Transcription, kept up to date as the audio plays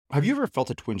Have you ever felt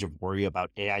a twinge of worry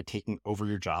about AI taking over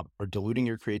your job or diluting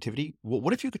your creativity? Well,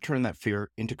 what if you could turn that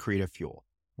fear into creative fuel?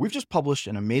 We've just published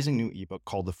an amazing new ebook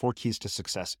called The 4 Keys to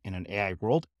Success in an AI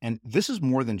World, and this is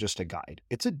more than just a guide.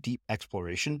 It's a deep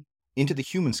exploration into the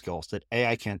human skills that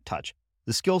AI can't touch,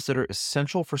 the skills that are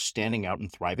essential for standing out and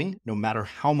thriving, no matter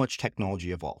how much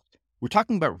technology evolves. We're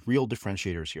talking about real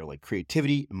differentiators here, like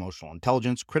creativity, emotional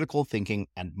intelligence, critical thinking,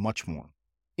 and much more.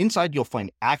 Inside, you'll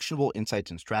find actionable insights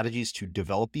and strategies to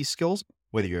develop these skills,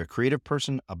 whether you're a creative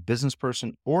person, a business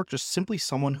person, or just simply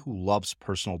someone who loves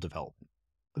personal development.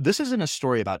 This isn't a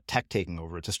story about tech taking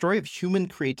over. It's a story of human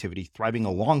creativity thriving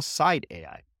alongside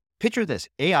AI. Picture this,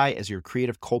 AI as your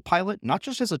creative co-pilot, not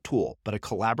just as a tool, but a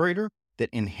collaborator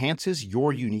that enhances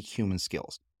your unique human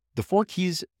skills. The 4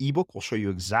 Keys ebook will show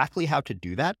you exactly how to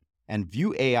do that and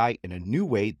view AI in a new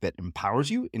way that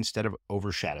empowers you instead of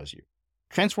overshadows you.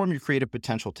 Transform your creative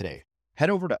potential today. Head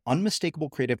over to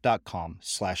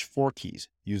unmistakablecreative.com/4keys.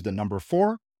 Use the number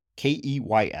 4,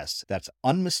 KEYS. That's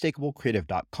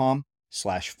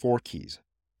unmistakablecreative.com/4keys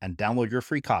and download your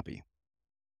free copy.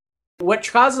 What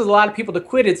causes a lot of people to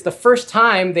quit is the first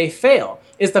time they fail.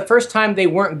 It's the first time they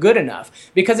weren't good enough.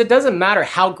 Because it doesn't matter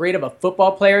how great of a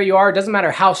football player you are. It doesn't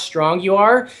matter how strong you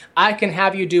are. I can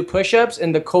have you do push-ups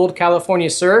in the cold California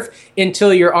surf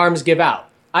until your arms give out.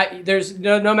 There's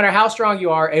no matter how strong you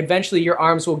are, eventually your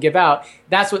arms will give out.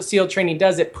 That's what SEAL training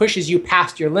does. It pushes you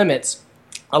past your limits.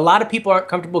 A lot of people aren't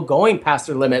comfortable going past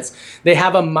their limits. They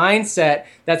have a mindset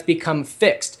that's become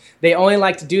fixed. They only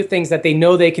like to do things that they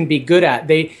know they can be good at.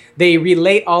 They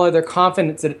relate all of their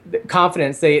confidence.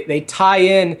 They tie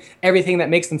in everything that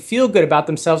makes them feel good about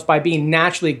themselves by being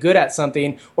naturally good at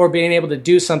something or being able to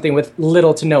do something with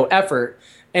little to no effort.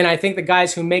 And I think the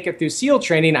guys who make it through SEAL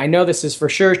training, I know this is for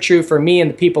sure true for me and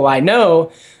the people I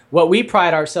know, what we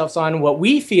pride ourselves on, what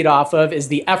we feed off of is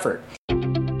the effort.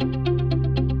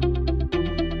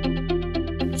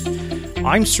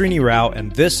 I'm Srini Rao,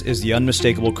 and this is the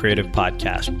Unmistakable Creative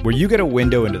Podcast, where you get a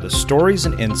window into the stories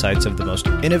and insights of the most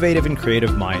innovative and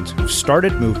creative minds who've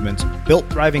started movements, built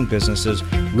thriving businesses,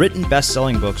 written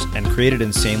best-selling books, and created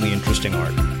insanely interesting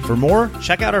art. For more,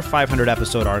 check out our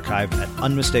 500-episode archive at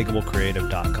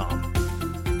unmistakablecreative.com.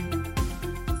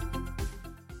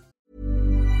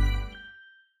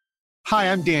 Hi,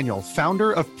 I'm Daniel,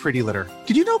 founder of Pretty Litter.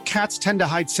 Did you know cats tend to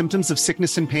hide symptoms of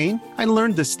sickness and pain? I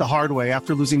learned this the hard way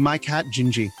after losing my cat,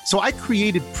 Gingy. So I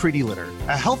created Pretty Litter,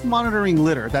 a health monitoring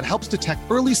litter that helps detect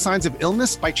early signs of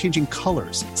illness by changing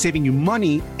colors, saving you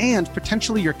money and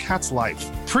potentially your cat's life.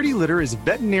 Pretty Litter is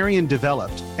veterinarian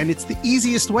developed, and it's the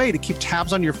easiest way to keep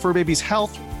tabs on your fur baby's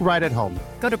health right at home.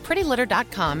 Go to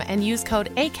prettylitter.com and use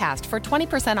code ACAST for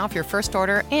 20% off your first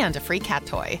order and a free cat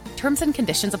toy. Terms and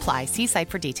conditions apply. See site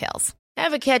for details.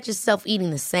 Ever catch yourself eating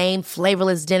the same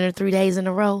flavorless dinner 3 days in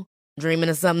a row? Dreaming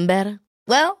of something better?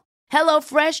 Well,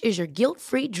 HelloFresh is your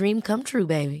guilt-free dream come true,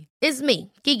 baby. It's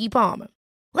me, Keke Palmer.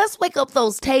 Let's wake up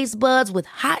those taste buds with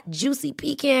hot, juicy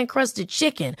pecan-crusted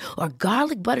chicken or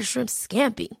garlic butter shrimp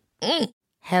scampi.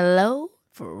 Hello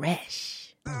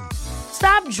Fresh.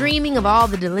 Stop dreaming of all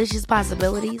the delicious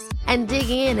possibilities and dig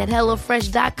in at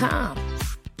HelloFresh.com.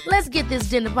 Let's get this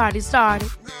dinner party started.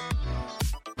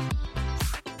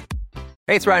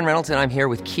 Hey, it's Ryan Reynolds, and I'm here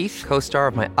with Keith, co-star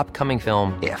of my upcoming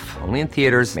film, If, only in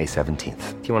theaters May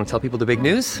 17th. Do you want to tell people the big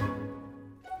news?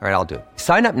 All right, I'll do it.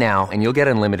 Sign up now and you'll get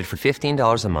unlimited for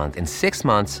 $15 a month and 6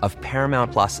 months of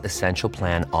Paramount Plus Essential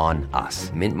Plan on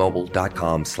us.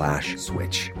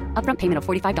 MintMobile.com/switch. Upfront payment of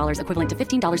 $45 equivalent to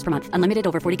 $15 per month. Unlimited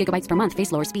over 40 gigabytes per month.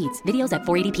 Face lower speeds. Videos at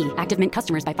 480p. Active Mint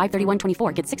customers by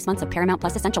 531.24 get 6 months of Paramount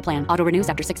Plus Essential Plan. Auto renews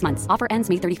after 6 months. Offer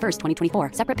ends May 31st,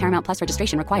 2024. Separate Paramount Plus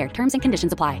registration required. Terms and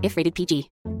conditions apply if rated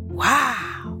PG.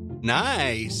 Wow.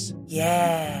 Nice.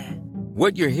 Yeah.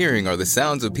 What you're hearing are the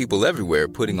sounds of people everywhere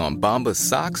putting on Bombas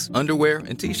socks, underwear,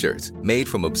 and T-shirts made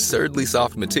from absurdly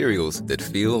soft materials that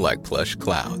feel like plush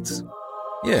clouds.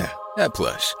 Yeah, that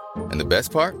plush. And the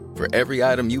best part? For every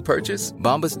item you purchase,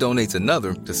 Bombas donates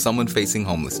another to someone facing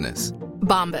homelessness.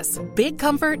 Bombas. Big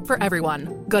comfort for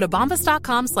everyone. Go to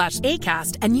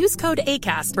bombas.com/ACAST and use code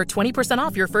ACAST for 20%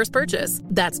 off your first purchase.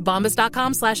 That's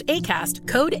bombas.com/ACAST.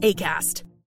 Code ACAST.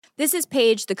 This is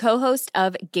Paige, the co-host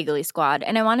of Giggly Squad,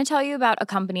 and I want to tell you about a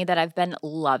company that I've been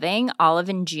loving,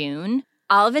 Olive & June.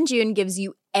 Olive & June gives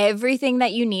you everything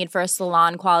that you need for a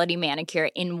salon-quality manicure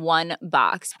in one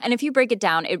box. And if you break it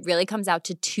down, it really comes out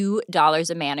to $2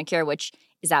 a manicure, which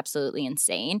is absolutely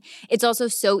insane. It's also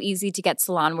so easy to get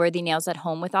salon-worthy nails at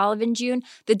home with Olive & June.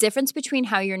 The difference between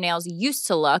how your nails used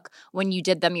to look when you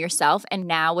did them yourself and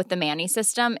now with the Mani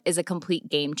system is a complete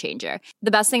game changer.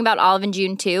 The best thing about Olive &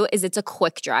 June, too, is it's a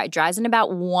quick dry. Dries in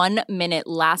about 1 minute,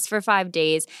 lasts for 5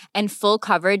 days, and full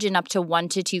coverage in up to 1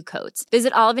 to 2 coats.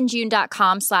 Visit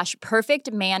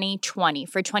oliveandjune.com/perfectmani20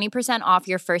 for 20% off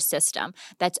your first system.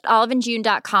 That's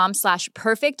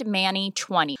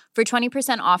oliveandjune.com/perfectmani20 for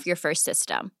 20% off your first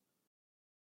system.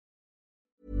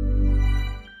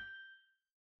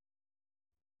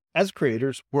 As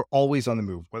creators, we're always on the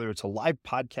move. Whether it's a live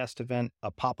podcast event,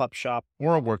 a pop-up shop,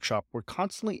 or a workshop, we're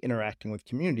constantly interacting with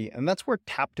community, and that's where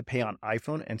Tap to Pay on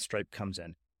iPhone and Stripe comes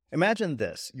in. Imagine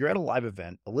this. You're at a live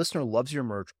event, a listener loves your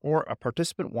merch, or a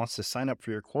participant wants to sign up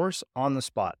for your course on the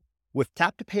spot. With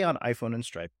Tap to Pay on iPhone and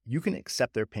Stripe, you can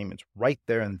accept their payments right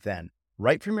there and then,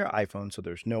 right from your iPhone, so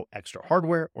there's no extra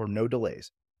hardware or no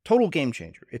delays. Total game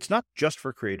changer. It's not just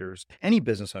for creators. Any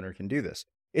business owner can do this.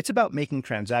 It's about making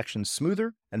transactions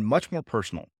smoother and much more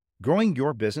personal, growing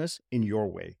your business in your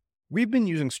way. We've been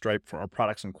using Stripe for our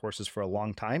products and courses for a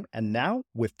long time, and now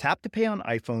with Tap to Pay on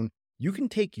iPhone, you can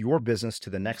take your business to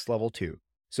the next level too.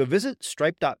 So visit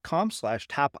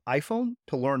stripe.com/tapiphone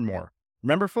to learn more.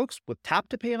 Remember, folks, with Tap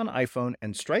to Pay on iPhone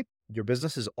and Stripe, your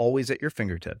business is always at your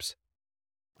fingertips.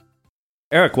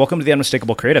 Eric, welcome to the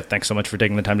Unmistakable Creative. Thanks so much for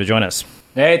taking the time to join us.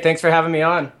 Hey, thanks for having me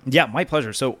on. Yeah, my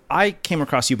pleasure. So I came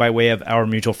across you by way of our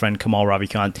mutual friend, Kamal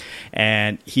Ravikant,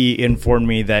 and he informed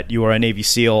me that you are a Navy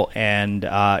SEAL. And,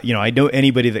 I know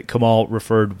anybody that Kamal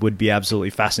referred would be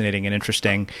absolutely fascinating and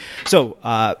interesting. So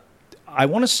I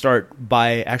want to start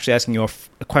by actually asking you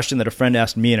a question that a friend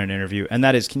asked me in an interview, and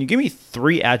that is, can you give me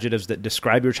 3 adjectives that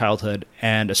describe your childhood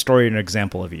and a story and an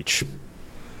example of each?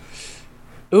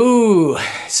 Ooh,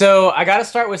 so I got to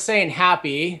start with saying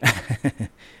happy.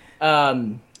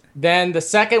 Then the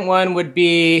second one would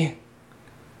be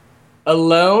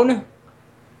alone.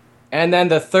 And then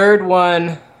the third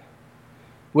one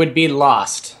would be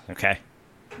lost. Okay.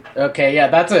 Okay, yeah,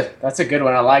 that's a good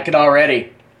one. I like it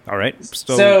already. All right.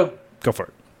 So go for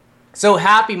it. So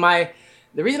happy,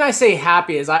 the reason I say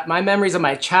happy is my memories of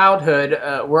my childhood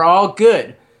were all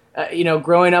good.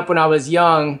 Growing up when I was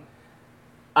young,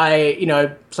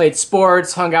 I played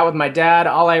sports, hung out with my dad.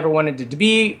 All I ever wanted to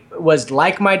be was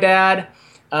like my dad.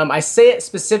 I say it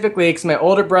specifically because my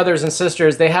older brothers and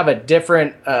sisters, they have a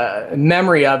different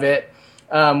memory of it,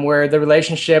 where the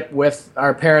relationship with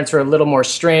our parents were a little more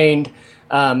strained.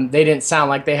 They didn't sound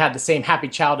like they had the same happy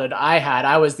childhood I had.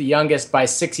 I was the youngest by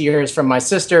 6 years from my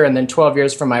sister and then 12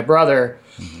 years from my brother.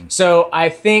 Mm-hmm. So I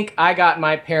think I got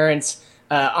my parents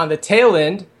on the tail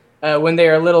end, when they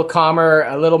are a little calmer,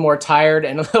 a little more tired,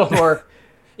 and a little more,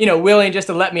 willing just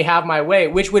to let me have my way,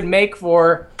 which would make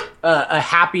for a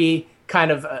happy kind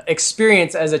of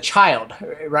experience as a child,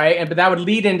 right? But that would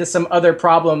lead into some other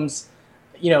problems,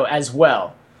 as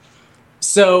well.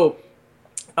 So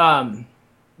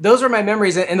those are my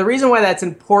memories. And the reason why that's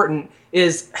important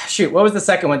is, what was the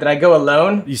second one? Did I go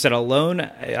alone? You said alone.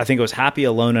 I think it was happy,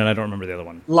 alone, and I don't remember the other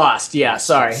one. Lost, yeah,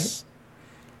 sorry.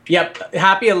 Yep,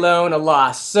 happy, alone, a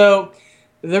loss. So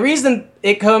the reason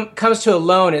it comes to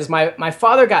alone is my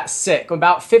father got sick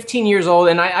about 15 years old,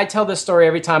 and I tell this story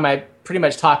every time I pretty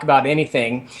much talk about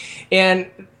anything. And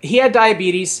he had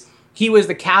diabetes. He was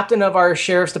the captain of our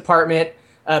sheriff's department,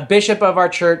 bishop of our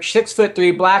church,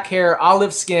 6'3", black hair,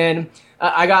 olive skin.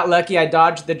 I got lucky. I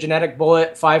dodged the genetic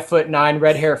bullet, 5'9",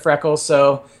 red hair, freckles,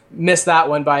 so missed that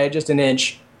one by just an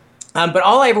inch. But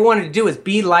all I ever wanted to do was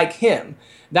be like him.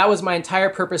 That was my entire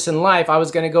purpose in life. I was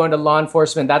going to go into law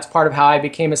enforcement. That's part of how I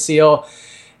became a SEAL.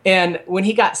 And when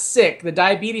he got sick, the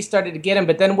diabetes started to get him.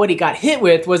 But then what he got hit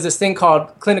with was this thing called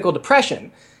clinical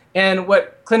depression. And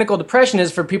what clinical depression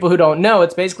is, for people who don't know,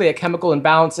 it's basically a chemical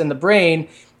imbalance in the brain.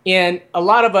 And a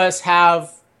lot of us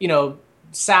have,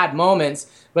 sad moments.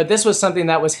 But this was something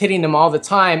that was hitting him all the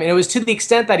time. And it was to the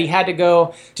extent that he had to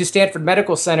go to Stanford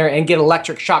Medical Center and get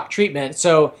electric shock treatment.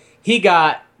 So he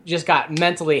just got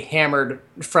mentally hammered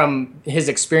from his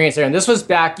experience there. And this was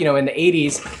back, in the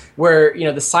 80s, where,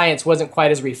 the science wasn't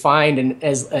quite as refined and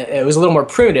as it was a little more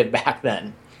primitive back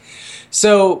then.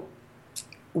 So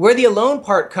where the alone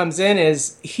part comes in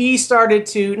is he started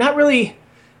to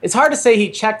it's hard to say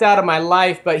he checked out of my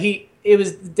life, but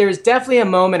there's definitely a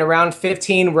moment around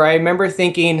 15 where I remember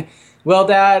thinking, well,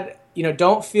 Dad,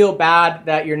 don't feel bad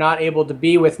that you're not able to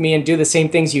be with me and do the same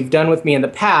things you've done with me in the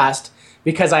past,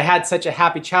 because I had such a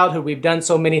happy childhood. We've done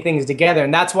so many things together.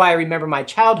 And that's why I remember my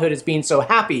childhood as being so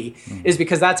happy, is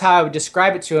because that's how I would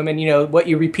describe it to him. And, what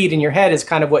you repeat in your head is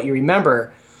kind of what you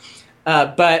remember.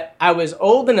 But I was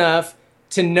old enough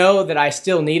to know that I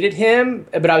still needed him,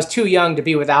 but I was too young to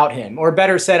be without him. Or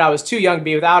better said, I was too young to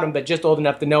be without him, but just old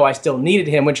enough to know I still needed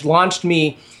him, which launched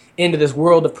me into this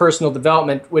world of personal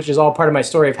development, which is all part of my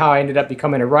story of how I ended up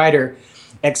becoming a writer,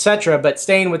 etc. But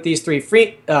staying with these three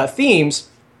themes,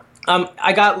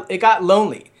 it got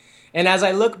lonely. And as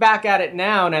I look back at it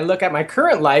now and I look at my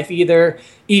current life,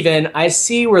 I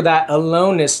see where that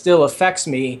aloneness still affects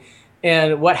me.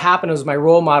 And what happened was my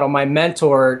role model, my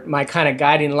mentor, my kind of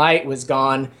guiding light was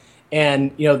gone.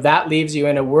 And, that leaves you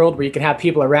in a world where you can have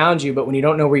people around you, but when you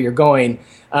don't know where you're going,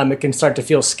 it can start to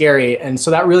feel scary. And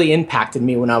so that really impacted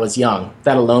me when I was young,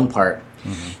 that alone part.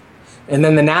 Mm-hmm. And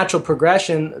then the natural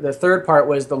progression, the third part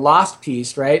was the lost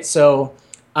piece, right? So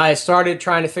I started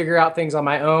trying to figure out things on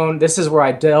my own. This is where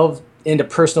I delved into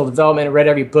personal development and read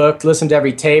every book, listened to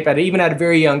every tape. And even at a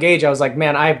very young age, I was like,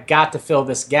 man, I've got to fill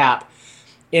this gap.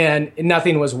 And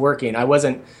nothing was working. I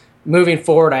wasn't moving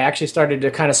forward. I actually started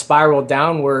to kind of spiral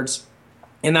downwards.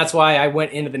 And that's why I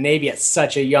went into the Navy at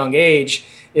such a young age,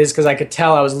 is because I could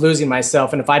tell I was losing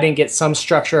myself. And if I didn't get some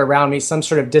structure around me, some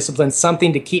sort of discipline,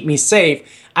 something to keep me safe,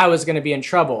 I was going to be in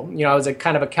trouble. I was a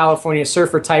kind of a California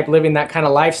surfer type, living that kind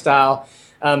of lifestyle,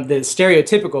 the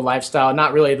stereotypical lifestyle,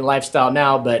 not really the lifestyle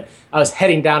now, but I was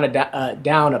heading down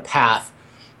a path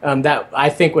that I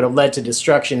think would have led to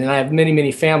destruction. And I have many,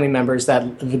 many family members that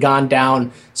have gone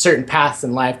down certain paths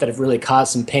in life that have really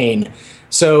caused some pain.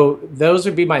 So those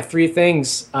would be my three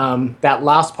things, that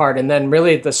last part. And then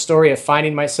really the story of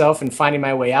finding myself and finding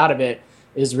my way out of it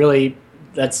is really,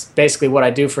 that's basically what I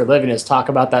do for a living, is talk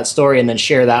about that story and then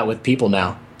share that with people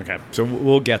now. Okay, so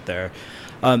we'll get there.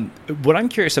 What I'm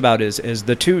curious about is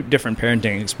the two different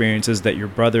parenting experiences that your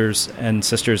brothers and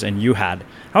sisters and you had.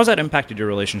 How has that impacted your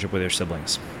relationship with your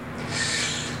siblings?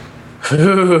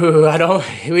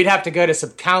 We'd have to go to some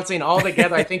counseling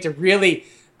altogether, I think, to really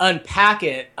unpack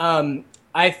it.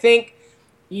 I think,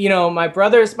 my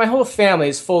whole family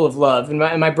is full of love. And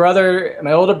my brother,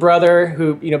 my older brother,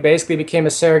 who, basically became a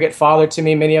surrogate father to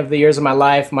me many of the years of my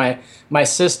life, my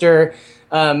sister,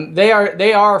 they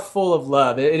are full of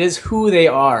love. It is who they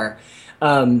are.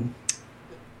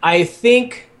 I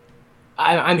think,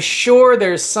 I'm sure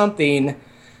there's something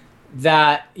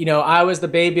that, I was the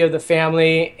baby of the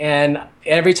family, and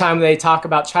every time they talk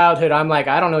about childhood, I'm like,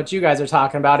 I don't know what you guys are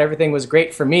talking about. Everything was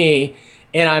great for me.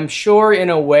 And I'm sure in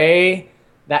a way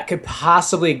that could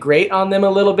possibly grate on them a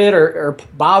little bit or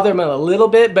bother them a little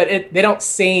bit, but they don't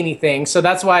say anything. So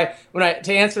that's why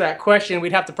to answer that question,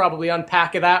 we'd have to probably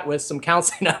unpack that with some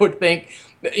counseling, I would think.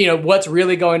 What's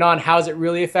really going on? How is it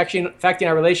really affecting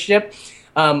our relationship?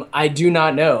 I do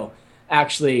not know,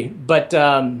 actually, but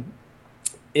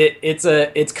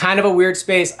it's kind of a weird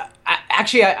space.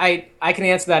 I can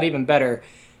answer that even better.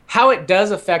 How it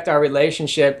does affect our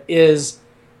relationship is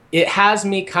it has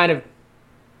me kind of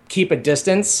keep a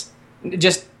distance.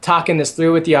 Just talking this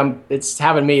through with you, it's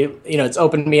having me, it's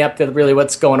opened me up to really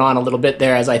what's going on a little bit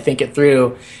there as I think it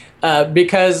through.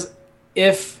 Because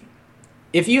if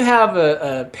you have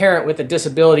a parent with a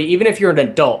disability, even if you're an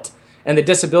adult, and the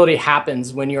disability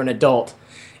happens when you're an adult,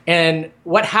 and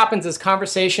what happens is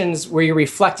conversations where you're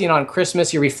reflecting on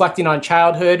Christmas, you're reflecting on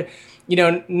childhood.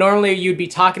 Normally you'd be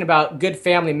talking about good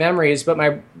family memories, but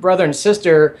my brother and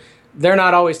sister, they're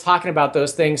not always talking about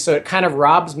those things. So it kind of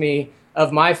robs me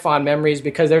of my fond memories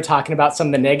because they're talking about some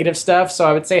of the negative stuff. So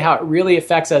I would say how it really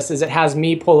affects us is it has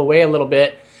me pull away a little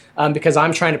bit because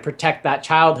I'm trying to protect that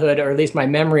childhood, or at least my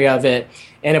memory of it.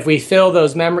 And if we fill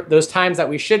those times that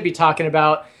we should be talking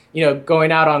about,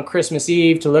 going out on Christmas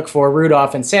Eve to look for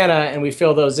Rudolph and Santa, and we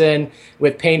fill those in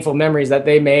with painful memories that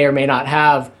they may or may not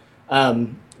have,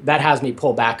 that has me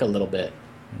pull back a little bit.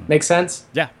 Make sense?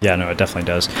 Yeah, no, it definitely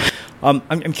does.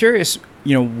 I'm curious,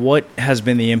 what has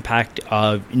been the impact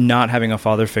of not having a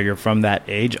father figure from that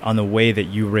age on the way that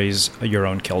you raise your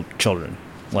own children?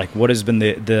 Like, what has been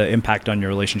the impact on your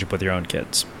relationship with your own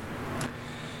kids?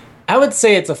 I would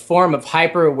say it's a form of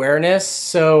hyper-awareness.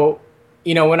 So,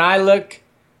 when I look,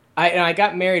 I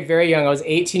got married very young. I was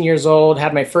 18 years old,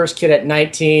 had my first kid at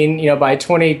 19. By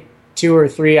 22 or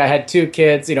 3, I had 2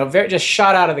 kids, just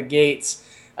shot out of the gates.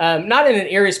 Not in an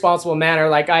irresponsible manner,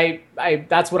 like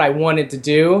that's what I wanted to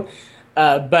do.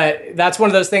 But that's one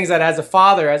of those things that as a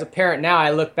father, as a parent now, I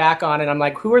look back on and I'm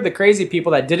like, who are the crazy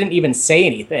people that didn't even say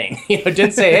anything?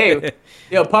 Didn't say,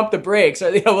 hey, pump the brakes,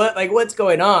 or what's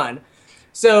going on?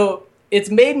 So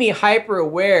it's made me hyper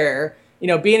aware.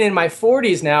 Being in my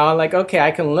 40s now, I'm like, okay,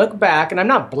 I can look back, and I'm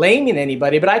not blaming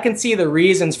anybody, but I can see the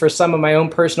reasons for some of my own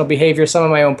personal behavior, some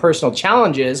of my own personal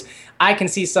challenges. I can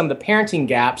see some of the parenting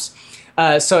gaps.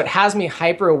 So it has me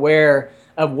hyper aware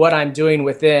of what I'm doing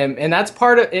with them. And that's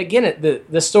part of, again,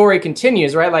 the story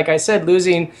continues, right? Like I said,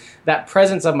 losing that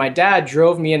presence of my dad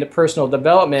drove me into personal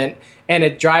development, and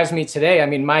it drives me today. I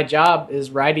mean, my job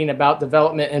is writing about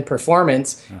development and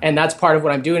performance, and that's part of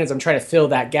what I'm doing is I'm trying to fill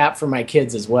that gap for my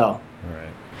kids as well. All right.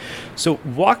 So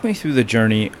walk me through the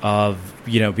journey of,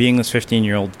 being this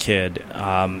 15-year-old kid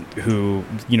who,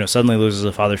 suddenly loses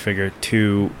a father figure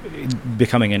to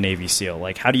becoming a Navy SEAL.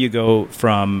 Like, how do you go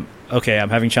from, okay, I'm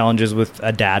having challenges with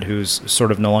a dad who's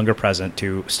sort of no longer present,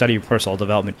 to study personal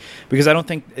development? Because I don't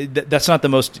think that's not the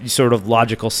most sort of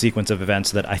logical sequence of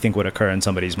events that I think would occur in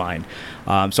somebody's mind.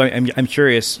 So I'm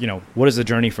curious, what is the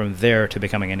journey from there to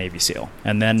becoming a Navy SEAL?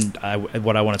 And then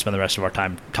what I want to spend the rest of our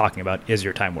time talking about is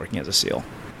your time working as a SEAL.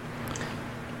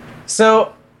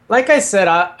 So, like I said,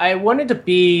 I wanted to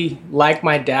be like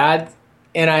my dad,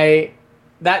 and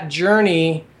that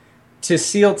journey to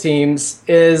SEAL teams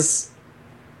is,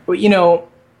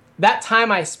 that time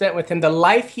I spent with him, the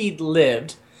life he'd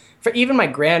lived, for even my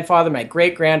grandfather, my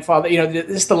great-grandfather,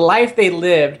 just the life they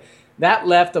lived, that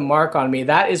left a mark on me.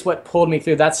 That is what pulled me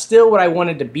through. That's still what I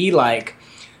wanted to be like.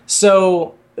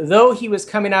 So, though he was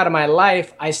coming out of my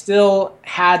life, I still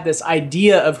had this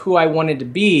idea of who I wanted to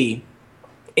be.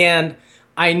 And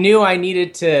I knew I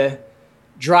needed to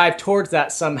drive towards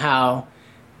that somehow.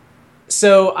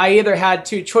 So I either had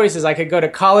two choices. I could go to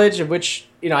college, of which,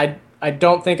 I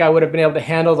don't think I would have been able to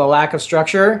handle the lack of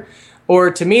structure.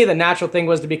 Or to me, the natural thing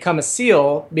was to become a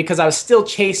SEAL, because I was still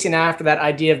chasing after that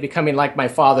idea of becoming like my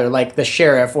father, like the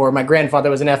sheriff, or my grandfather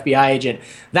was an FBI agent,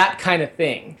 that kind of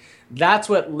thing. That's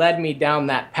what led me down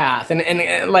that path.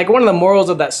 And like one of the morals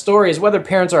of that story is whether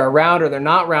parents are around or they're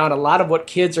not around, a lot of what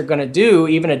kids are going to do,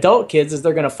 even adult kids, is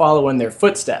they're going to follow in their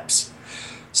footsteps.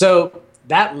 So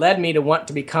that led me to want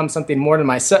to become something more than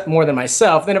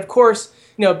myself. Then, of course,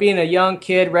 being a young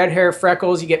kid, red hair,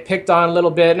 freckles, you get picked on a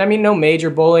little bit. And I mean, no major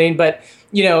bullying, but,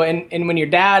 and when your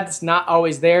dad's not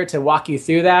always there to walk you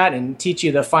through that and teach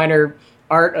you the finer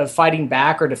art of fighting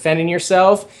back or defending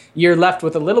yourself, you're left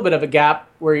with a little bit of a gap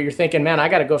where you're thinking, man, I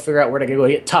got to go figure out where to go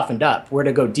get toughened up, where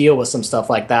to go deal with some stuff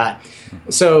like that.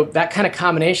 So that kind of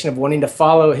combination of wanting to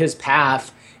follow his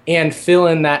path and fill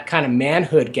in that kind of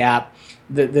manhood gap,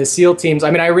 the SEAL teams.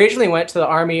 I mean, I originally went to the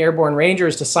Army Airborne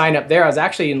Rangers to sign up there. I was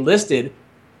actually enlisted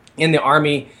in the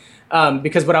Army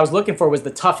because what I was looking for was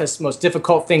the toughest, most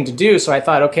difficult thing to do. So I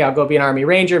thought, okay, I'll go be an Army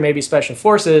Ranger, maybe Special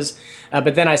Forces.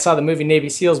 But then I saw the movie Navy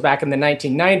SEALs back in the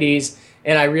 1990s,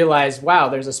 and I realized, wow,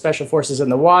 there's a Special Forces in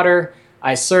the water.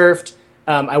 I surfed.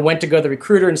 I went to go to the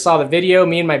recruiter and saw the video.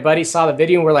 Me and my buddy saw the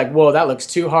video, and we're like, whoa, that looks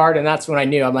too hard. And that's when I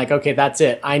knew. I'm like, okay, that's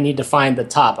it. I need to find the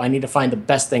top. I need to find the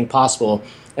best thing possible.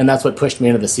 And that's what pushed me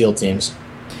into the SEAL teams.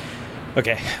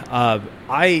 Okay.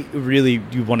 I really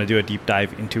do want to do a deep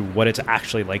dive into what it's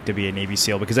actually like to be a Navy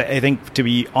SEAL, because I think, to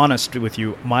be honest with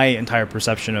you, my entire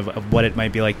perception of what it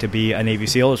might be like to be a Navy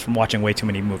SEAL is from watching way too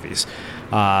many movies.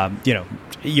 According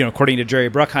to Jerry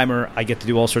Bruckheimer, I get to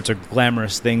do all sorts of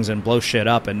glamorous things and blow shit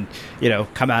up and,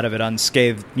 come out of it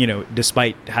unscathed,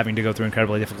 despite having to go through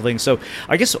incredibly difficult things. So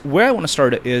I guess where I want to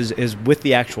start is with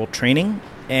the actual training,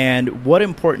 and what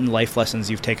important life lessons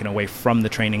you've taken away from the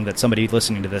training that somebody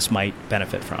listening to this might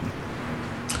benefit from.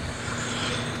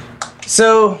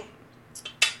 So,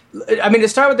 I mean, to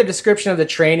start with the description of the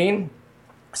training,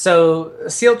 so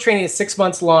SEAL training is 6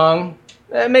 months long,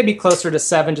 maybe closer to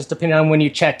 7, just depending on when you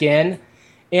check in.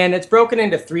 And it's broken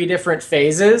into 3 different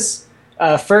phases.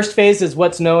 First phase is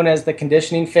what's known as the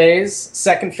conditioning phase.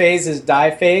 Second phase is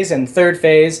dive phase. And third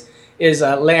phase is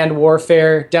land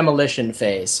warfare demolition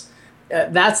phase.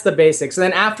 That's the basics. And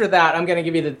then after that, I'm going to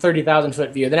give you the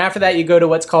 30,000-foot view. Then after that, you go to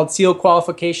what's called SEAL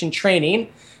qualification training.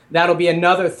 That'll be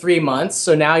another 3 months.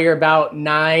 So now you're about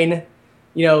 9,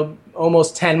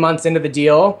 almost 10 months into the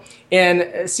deal.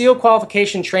 And SEAL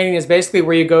qualification training is basically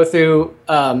where you go through,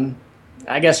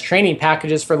 training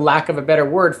packages, for lack of a better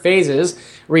word, phases,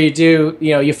 where you do,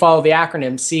 you follow the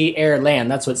acronym sea, air,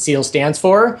 land. That's what SEAL stands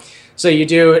for. So you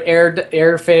do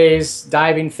air phase,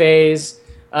 diving phase,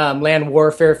 land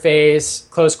warfare phase,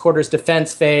 close quarters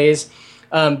defense phase.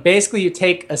 Basically, you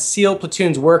take a SEAL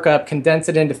platoon's workup, condense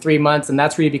it into 3 months, and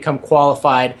that's where you become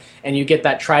qualified, and you get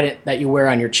that trident that you wear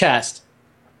on your chest.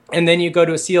 And then you go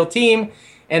to a SEAL team,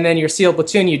 and then your SEAL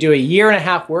platoon, you do a 1.5-year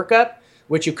workup,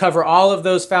 which you cover all of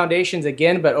those foundations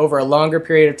again, but over a longer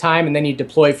period of time, and then you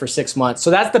deploy for 6 months. So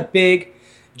that's the big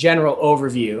general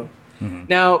overview. Mm-hmm.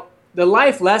 Now, the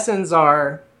life lessons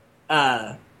are,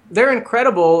 they're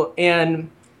incredible, and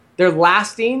they're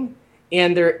lasting,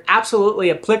 and they're absolutely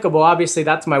applicable. Obviously,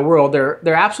 that's my world.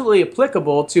 They're absolutely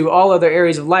applicable to all other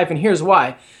areas of life, and here's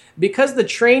why. because the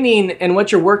training and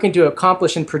what you're working to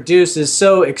accomplish and produce is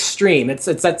so extreme, it's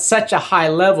at such a high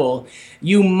level,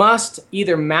 you must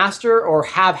either master or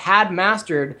have had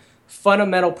mastered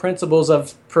fundamental principles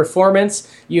of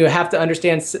performance. You have to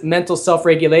understand mental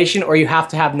self-regulation, or you have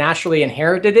to have naturally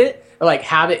inherited it, or like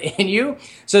have it in you.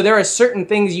 So there are certain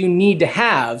things you need to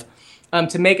have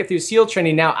to make it through SEAL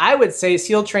training. Now, I would say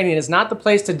SEAL training is not the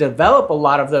place to develop a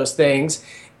lot of those things.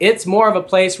 It's more of a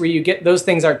place where you get those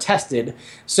things are tested.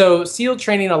 So SEAL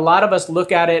training, a lot of us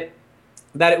look at it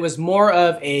that it was more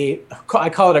of I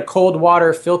call it a cold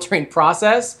water filtering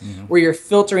process, where you're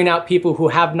filtering out people who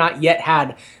have not yet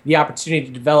had the opportunity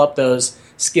to develop those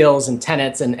skills and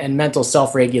tenets and mental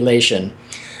self-regulation.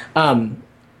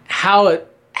 How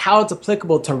it's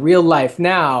applicable to real life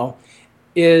now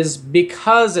is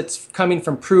because it's coming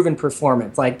from proven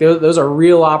performance. Like those are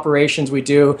real operations we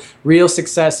do, real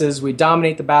successes. We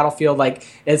dominate the battlefield. Like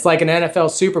it's like an NFL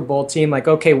Super Bowl team. Like,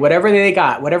 okay, whatever they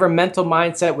got, whatever mental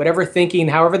mindset, whatever thinking,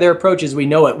 however their approach is, we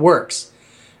know it works,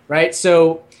 right?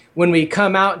 So when we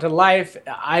come out into life,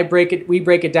 we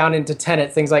break it down into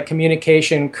tenets, things like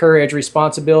communication, courage,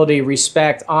 responsibility,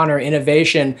 respect, honor,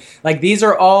 innovation. Like these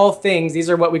are all things, these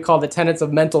are what we call the tenets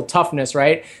of mental toughness,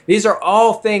 right? These are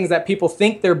all things that people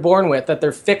think they're born with, that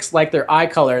they're fixed like their eye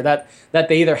color, that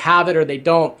they either have it or they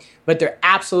don't, but they're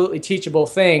absolutely teachable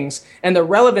things. And the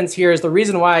relevance here is the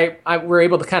reason why we're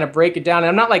able to kind of break it down. And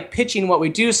I'm not like pitching what we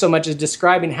do so much as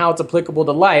describing how it's applicable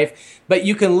to life, but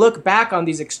you can look back on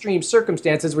these extreme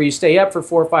circumstances where you stay up for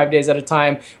 4 or 5 days at a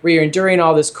time, where you're enduring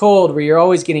all this cold, where you're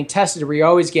always getting tested, where you're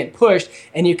always getting pushed,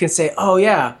 and you can say, oh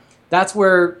yeah, that's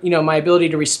where, my ability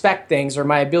to respect things or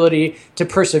my ability to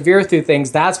persevere through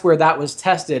things, that's where that was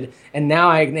tested. And now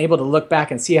I'm able to look back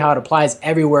and see how it applies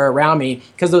everywhere around me,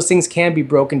 because those things can be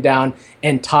broken down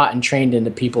and taught and trained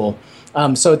into people.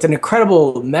 So it's an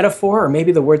incredible metaphor, or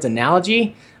maybe the word's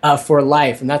analogy, for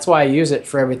life. And that's why I use it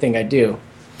for everything I do.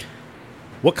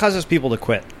 What causes people to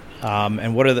quit?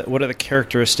 And what are the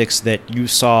characteristics that you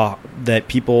saw that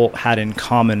people had in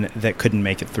common that couldn't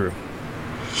make it through?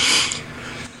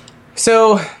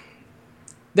 So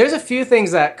there's a few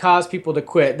things that cause people to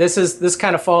quit. This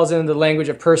kind of falls into the language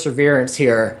of perseverance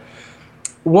here.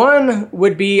 One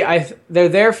would be they're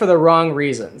there for the wrong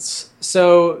reasons.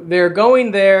 So they're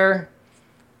going there.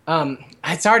 I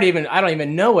don't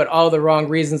even know what all the wrong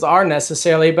reasons are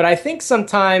necessarily, but I think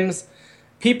sometimes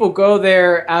people go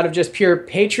there out of just pure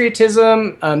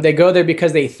patriotism. They go there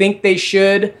because they think they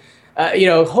should.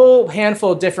 A whole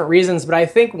handful of different reasons, but I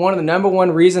think one of the number one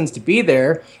reasons to be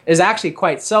there is actually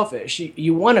quite selfish.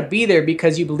 You want to be there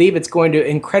because you believe it's going to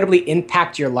incredibly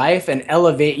impact your life and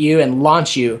elevate you and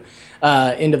launch you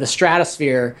into the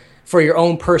stratosphere for your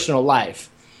own personal life.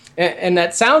 And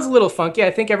that sounds a little funky. I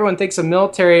think everyone thinks of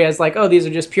military as like, oh, these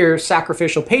are just pure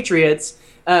sacrificial patriots,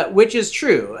 which is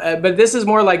true. But this is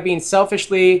more like being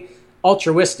selfishly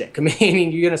altruistic,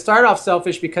 meaning you're going to start off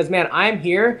selfish because, man, I'm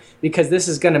here because this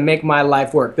is going to make my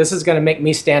life work. This is going to make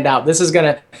me stand out. This is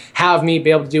going to have me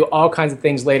be able to do all kinds of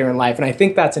things later in life. And I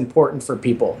think that's important for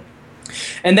people.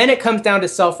 And then it comes down to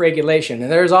self-regulation.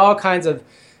 And there's all kinds of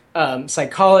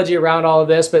psychology around all of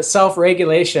this, but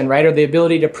self-regulation, right, or the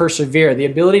ability to persevere, the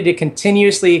ability to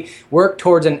continuously work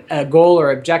towards a goal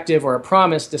or objective or a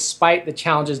promise despite the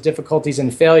challenges, difficulties,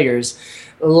 and failures.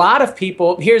 A lot of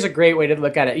people, here's a great way to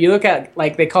look at it. You look at,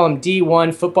 like, they call them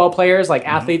D1 football players, like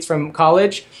athletes from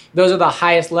college. Those are the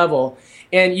highest level.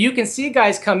 And you can see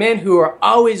guys come in who are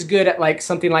always good at like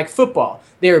something like football.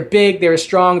 They're big, they're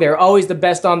strong, they're always the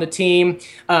best on the team.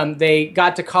 They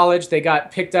got to college, they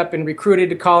got picked up and recruited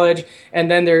to college, and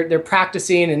then they're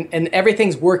practicing and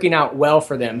everything's working out well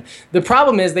for them. The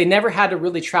problem is they never had to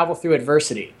really travel through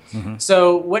adversity. Mm-hmm.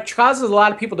 So what causes a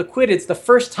lot of people to quit, it's the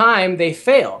first time they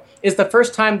fail. It's the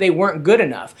first time they weren't good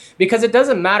enough. Because it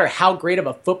doesn't matter how great of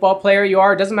a football player you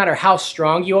are, it doesn't matter how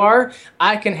strong you are.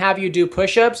 I can have you do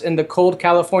push-ups in the cold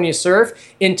California surf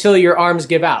until your arms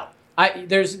give out.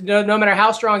 No matter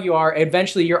how strong you are,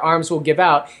 eventually your arms will give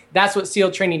out. That's what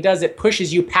SEAL training does. It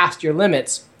pushes you past your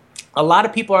limits. A lot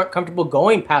of people aren't comfortable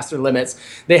going past their limits.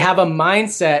 They have a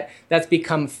mindset that's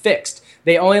become fixed.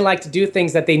 They only like to do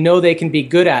things that they know they can be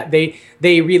good at. They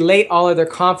relate all of their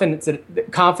confidence.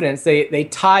 They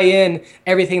tie in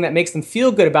everything that makes them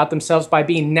feel good about themselves by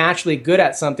being naturally good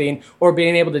at something or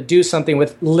being able to do something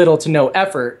with little to no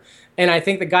effort. And I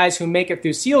think the guys who make it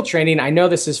through SEAL training, I know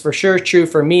this is for sure true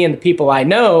for me and the people I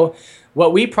know,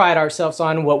 what we pride ourselves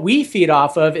on, what we feed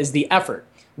off of is the effort.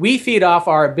 We feed off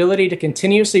our ability to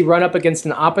continuously run up against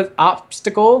an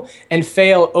obstacle and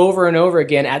fail over and over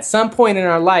again. At some point in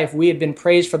our life, we had been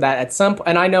praised for that.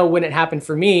 And I know when it happened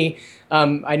for me,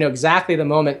 I know exactly the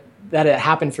moment that it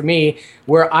happened for me,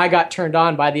 where I got turned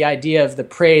on by the idea of the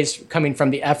praise coming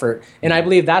from the effort. And I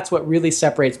believe that's what really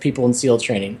separates people in SEAL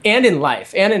training and in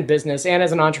life and in business and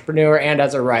as an entrepreneur and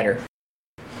as a writer.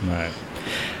 Right.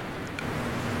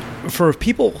 For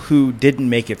people who didn't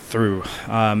make it through,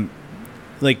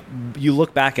 like you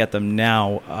look back at them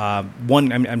now,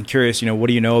 one, I'm curious, what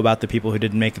do you know about the people who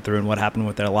didn't make it through and what happened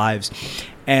with their lives?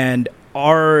 And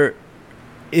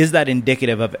is that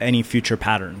indicative of any future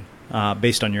pattern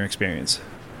based on your experience?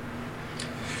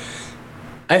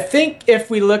 I think if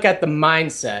we look at the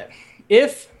mindset,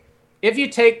 if you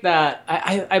take that,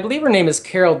 I believe her name is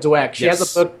Carol Dweck. She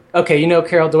has a book. Okay, you know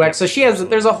Carol Dweck. So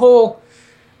there's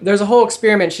a whole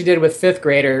experiment she did with fifth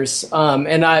graders.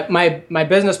 And my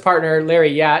business partner,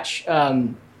 Larry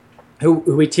Yatch, who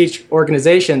we teach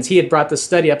organizations, he had brought this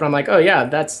study up, and I'm like, oh yeah,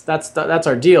 that's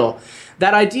our deal.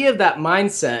 That idea of that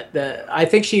mindset, that I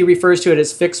think she refers to it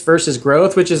as fixed versus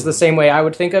growth, which is the same way I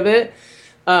would think of it.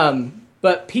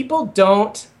 But people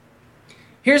don't.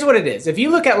 Here's what it is. If you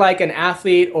look at like an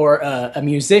athlete or a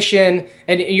musician,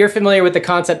 and you're familiar with the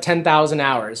concept 10,000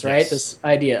 hours, right? Yes. This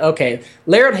idea. Okay.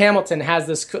 Laird Hamilton has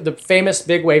the famous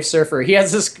big wave surfer. He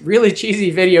has this really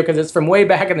cheesy video because it's from way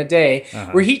back in the day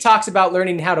where he talks about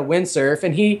learning how to windsurf.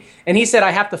 And he said, I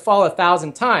have to fall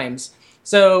 1,000 times.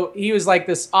 So he was like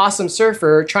this awesome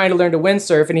surfer trying to learn to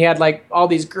windsurf. And he had like all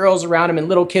these girls around him and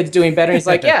little kids doing better. And he's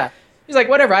like, yeah. He's like,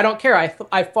 whatever. I don't care.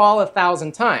 I fall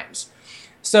 1,000 times.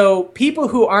 So people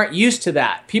who aren't used to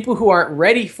that, people who aren't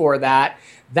ready for that,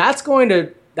 that's going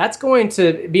to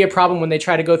be a problem when they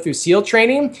try to go through SEAL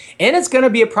training, and it's going to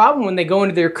be a problem when they go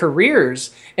into their careers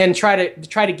and try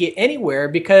to get anywhere,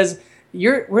 because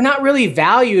we're not really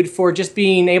valued for just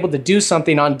being able to do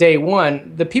something on day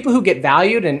one. The people who get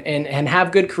valued and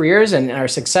have good careers and are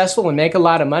successful and make a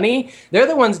lot of money, they're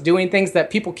the ones doing things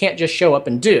that people can't just show up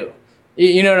and do.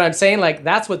 You know what I'm saying? Like,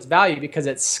 that's what's valued because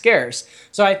it's scarce.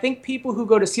 So I think people who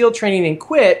go to SEAL training and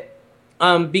quit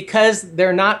because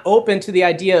they're not open to the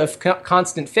idea of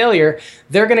constant failure,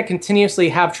 they're going to continuously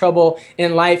have trouble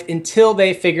in life until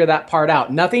they figure that part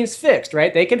out. Nothing's fixed,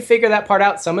 right? They can figure that part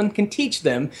out. Someone can teach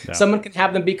them. Yeah. Someone can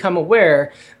have them become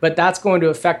aware, but that's going to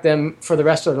affect them for the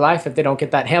rest of their life if they don't get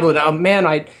that handled. Oh, man,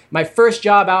 my first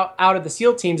job out of the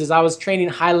SEAL teams is I was training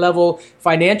high-level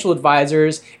financial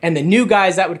advisors, and the new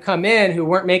guys that would come in who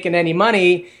weren't making any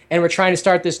money and were trying to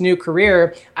start this new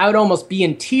career, I would almost be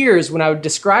in tears when I would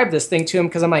describe this thing to them,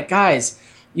 because I'm like, guys,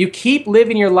 you keep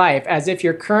living your life as if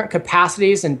your current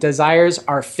capacities and desires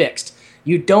are fixed.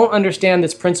 You don't understand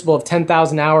this principle of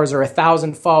 10,000 hours or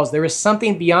 1,000 falls. There is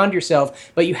something beyond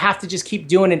yourself, but you have to just keep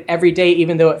doing it every day,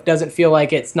 even though it doesn't feel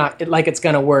like it's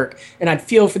going to work. And I'd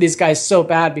feel for these guys so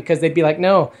bad, because they'd be like,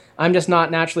 no, I'm just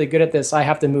not naturally good at this. I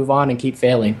have to move on and keep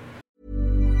failing.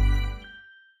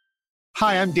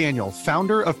 Hi, I'm Daniel,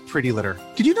 founder of Pretty Litter.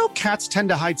 Did you know cats tend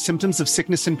to hide symptoms of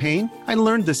sickness and pain? I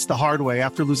learned this the hard way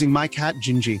after losing my cat,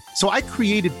 Gingy. So I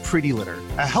created Pretty Litter,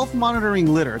 a health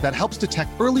monitoring litter that helps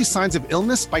detect early signs of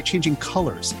illness by changing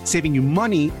colors, saving you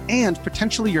money and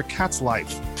potentially your cat's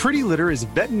life. Pretty Litter is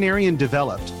veterinarian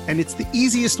developed, and it's the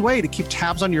easiest way to keep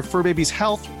tabs on your fur baby's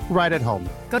health right at home.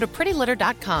 Go to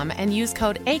prettylitter.com and use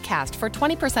code ACAST for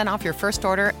 20% off your first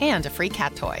order and a free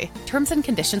cat toy. Terms and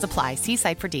conditions apply. See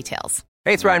site for details.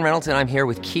 Hey, it's Ryan Reynolds, and I'm here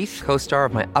with Keith, co-star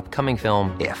of my upcoming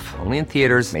film, If, only in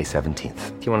theaters May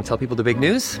 17th. Do you want to tell people the big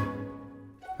news?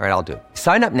 All right, I'll do it.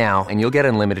 Sign up now and you'll get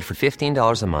unlimited for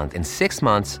 $15 a month and 6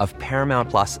 months of Paramount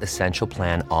Plus Essential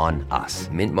Plan on us.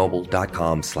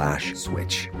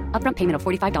 MintMobile.com/switch. Upfront payment of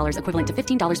 $45 equivalent to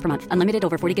 $15 per month. Unlimited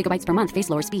over 40 gigabytes per month.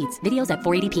 Face lower speeds. Videos at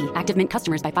 480p. Active Mint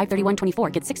customers by 531.24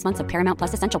 get 6 months of Paramount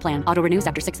Plus Essential Plan. Auto renews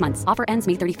after 6 months. Offer ends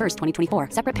May 31st, 2024.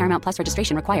 Separate Paramount Plus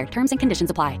registration required. Terms and conditions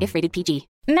apply if rated PG.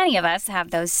 Many of us have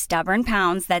those stubborn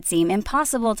pounds that seem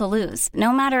impossible to lose,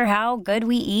 no matter how good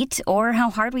we eat or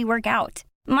how hard we work out.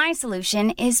 My solution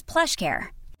is PlushCare.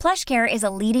 PlushCare is a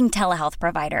leading telehealth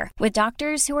provider with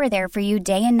doctors who are there for you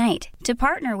day and night to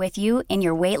partner with you in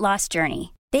your weight loss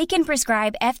journey. They can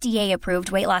prescribe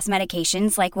FDA-approved weight loss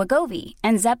medications like Wegovy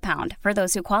and Zepbound for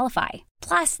those who qualify.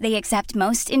 Plus, they accept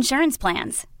most insurance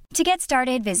plans. To get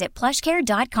started, visit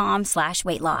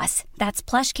plushcare.com/weightloss. That's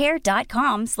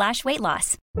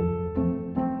plushcare.com/weightloss.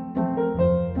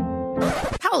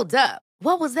 Hold up.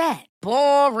 What was that?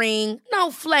 Boring. No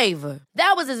flavor.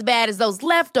 That was as bad as those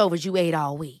leftovers you ate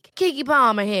all week. Keke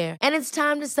Palmer here, and it's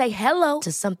time to say hello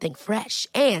to something fresh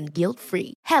and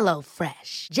guilt-free. Hello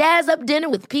Fresh. Jazz up dinner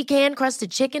with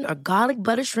pecan-crusted chicken or garlic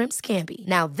butter shrimp scampi.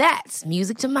 Now that's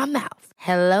music to my mouth.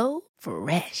 Hello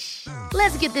Fresh.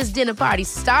 Let's get this dinner party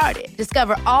started.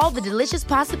 Discover all the delicious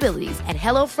possibilities at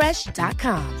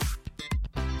HelloFresh.com.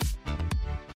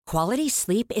 Quality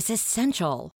sleep is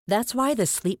essential. That's why the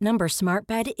Sleep Number Smart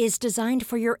Bed is designed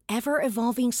for your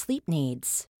ever-evolving sleep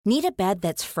needs. Need a bed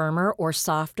that's firmer or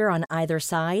softer on either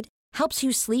side? Helps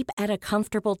you sleep at a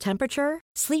comfortable temperature?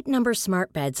 Sleep Number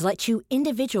Smart Beds let you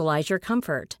individualize your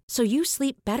comfort so you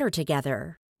sleep better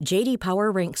together. J.D. Power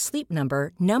ranks Sleep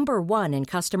Number number 1 in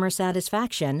customer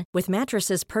satisfaction with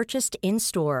mattresses purchased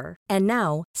in-store. And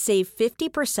now, save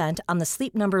 50% on the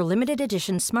Sleep Number Limited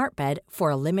Edition Smart Bed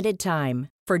for a limited time.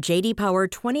 For J.D. Power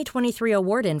 2023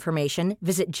 award information,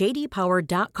 visit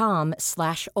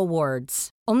jdpower.com/awards.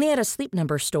 Only at a Sleep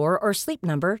Number store or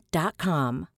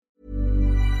sleepnumber.com.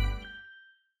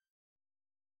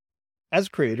 As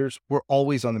creators, we're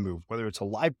always on the move. Whether it's a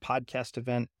live podcast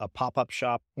event, a pop-up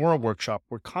shop, or a workshop,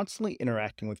 we're constantly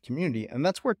interacting with community, and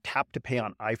that's where Tap to Pay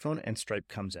on iPhone and Stripe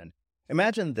comes in.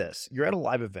 Imagine this. You're at a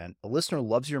live event, a listener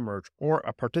loves your merch, or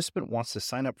a participant wants to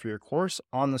sign up for your course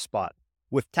on the spot.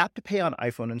 With Tap to Pay on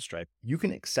iPhone and Stripe, you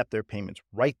can accept their payments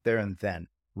right there and then,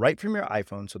 right from your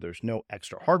iPhone, so there's no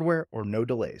extra hardware or no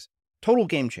delays. Total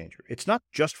game changer. It's not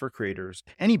just for creators.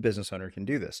 Any business owner can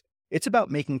do this. It's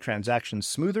about making transactions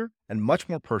smoother and much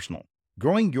more personal,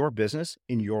 growing your business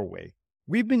in your way.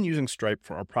 We've been using Stripe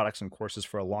for our products and courses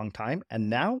for a long time, and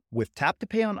now with Tap to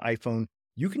Pay on iPhone,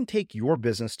 you can take your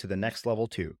business to the next level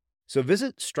too. So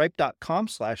visit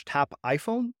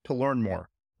stripe.com/tapiphone to learn more.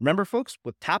 Remember, folks,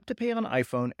 with Tap to Pay on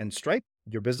iPhone and Stripe,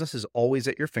 your business is always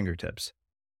at your fingertips.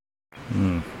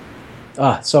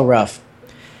 So rough.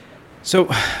 So,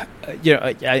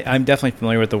 I'm definitely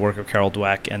familiar with the work of Carol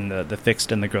Dweck and the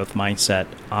fixed and the growth mindset.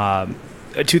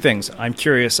 Two things I'm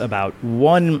curious about.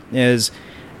 One is,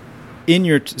 in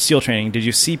your SEAL training, did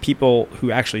you see people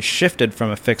who actually shifted from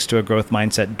a fixed to a growth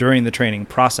mindset during the training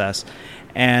process?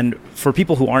 And for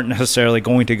people who aren't necessarily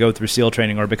going to go through SEAL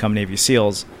training or become Navy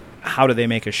SEALs, how do they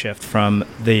make a shift from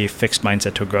the fixed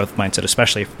mindset to a growth mindset,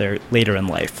 especially if they're later in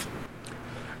life?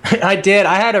 I did.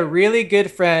 I had a really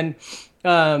good friend.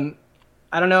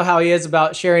 I don't know how he is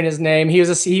about sharing his name.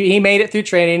 He made it through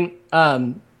training.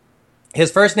 His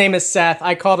first name is Seth.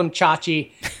 I called him Chachi.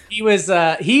 He was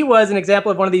an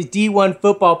example of one of these D1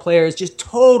 football players, just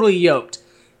totally yoked,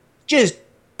 just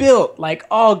built like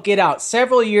all get out.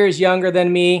 Several years younger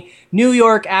than me, New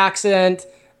York accent.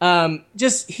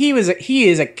 He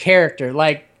is a character.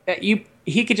 Like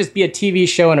he could just be a TV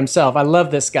show in himself. I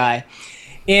love this guy,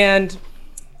 and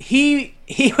he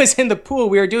was in the pool.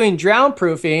 We were doing drown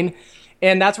proofing.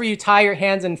 And that's where you tie your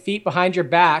hands and feet behind your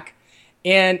back.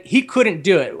 And he couldn't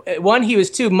do it. One, he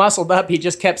was too muscled up. He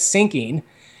just kept sinking.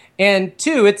 And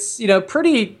two, it's,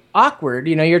 pretty awkward.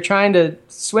 You're trying to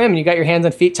swim and you got your hands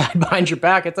and feet tied behind your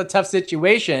back. It's a tough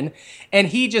situation. And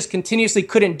he just continuously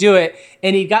couldn't do it.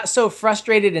 And he got so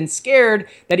frustrated and scared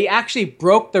that he actually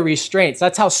broke the restraints.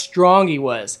 That's how strong he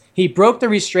was. He broke the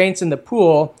restraints in the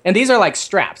pool. And these are like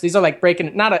straps. These are like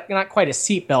breaking, not quite a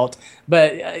seatbelt,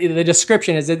 but the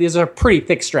description is that these are pretty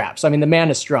thick straps. I mean, the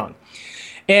man is strong.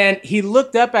 And he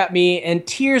looked up at me and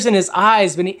tears in his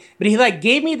eyes, but he like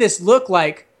gave me this look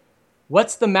like,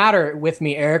 what's the matter with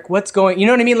me, Eric? What's going, you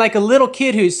know what I mean? Like a little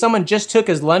kid someone just took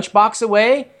his lunchbox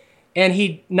away and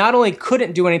he not only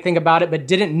couldn't do anything about it, but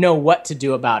didn't know what to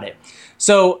do about it.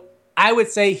 So I would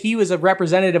say he was a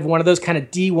representative of one of those kind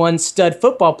of D1 stud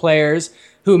football players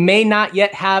who may not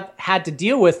yet have had to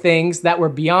deal with things that were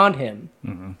beyond him.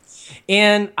 Mm-hmm.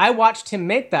 And I watched him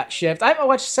make that shift. I've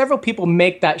watched several people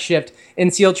make that shift in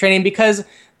SEAL training because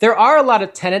there are a lot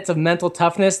of tenets of mental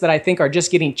toughness that I think are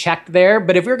just getting checked there.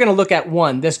 But if we're going to look at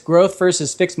this growth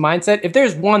versus fixed mindset, if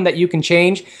there's one that you can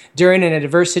change during an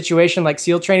adverse situation like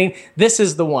SEAL training, this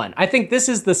is the one. I think this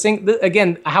is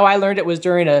again, how I learned it was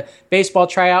during a baseball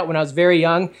tryout when I was very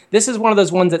young. This is one of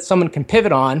those ones that someone can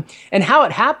pivot on. And how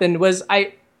it happened was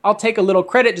I'll take a little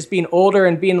credit just being older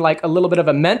and being like a little bit of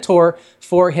a mentor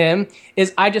for him,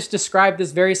 is I just described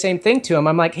this very same thing to him.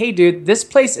 I'm like, hey, dude, this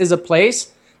place is a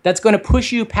place that's going to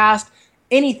push you past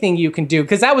anything you can do.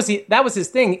 Because that was his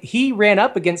thing. He ran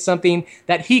up against something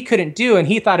that he couldn't do, and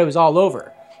he thought it was all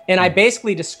over. And I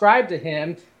basically described to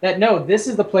him that, no, this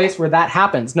is the place where that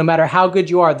happens. No matter how good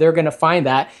you are, they're going to find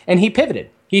that. And he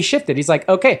pivoted. He shifted. He's like,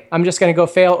 okay, I'm just going to go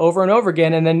fail over and over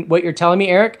again. And then what you're telling me,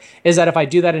 Eric, is that if I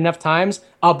do that enough times,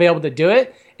 I'll be able to do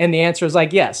it. And the answer is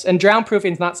like, yes. And drown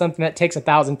proofing is not something that takes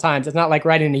 1,000 times. It's not like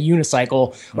riding a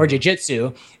unicycle or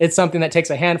jiu-jitsu. It's something that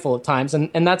takes a handful of times.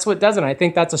 And that's what does it. I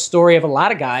think that's a story of a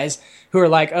lot of guys who are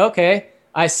like, okay,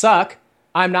 I suck.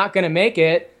 I'm not going to make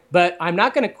it, but I'm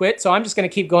not going to quit. So I'm just going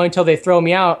to keep going until they throw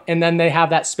me out. And then they have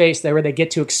that space there where they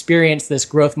get to experience this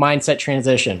growth mindset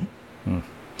transition.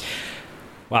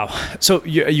 Wow. So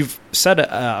you've said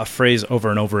a phrase over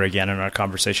and over again in our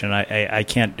conversation. I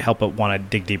can't help but want to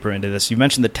dig deeper into this. You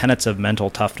mentioned the tenets of mental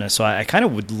toughness. So I kind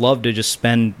of would love to just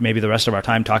spend maybe the rest of our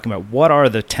time talking about what are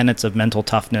the tenets of mental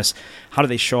toughness? How do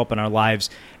they show up in our lives?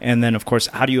 And then, of course,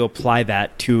 how do you apply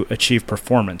that to achieve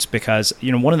performance? Because,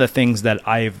 one of the things that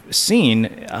I've seen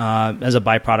as a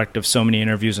byproduct of so many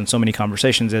interviews and so many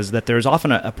conversations is that there's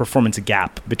often a performance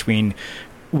gap between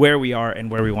where we are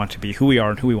and where we want to be, who we are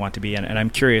and who we want to be. And I'm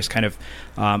curious kind of,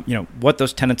 what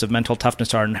those tenets of mental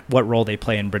toughness are and what role they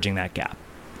play in bridging that gap.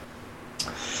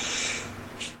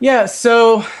 Yeah,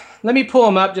 so let me pull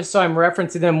them up just so I'm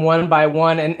referencing them one by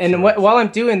one. And while I'm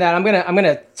doing that, I'm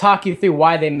gonna talk you through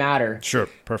why they matter. Sure,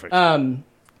 perfect.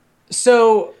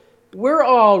 So we're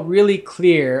all really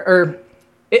clear, or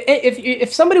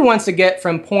if somebody wants to get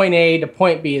from point A to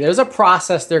point B, there's a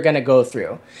process they're going to go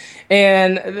through.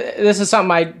 And this is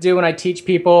something I do when I teach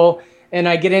people, and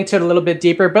I get into it a little bit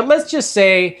deeper. But let's just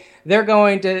say they're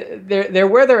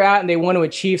where they're at and they want to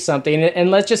achieve something.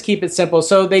 And let's just keep it simple.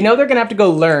 So they know they're going to have to go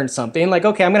learn something. Like,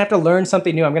 okay, I'm going to have to learn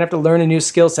something new. I'm going to have to learn a new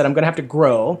skill set. I'm going to have to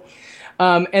grow.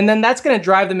 And then that's going to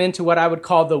drive them into what I would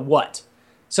call the what.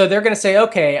 So they're going to say,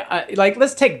 okay,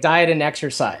 let's take diet and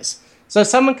exercise. So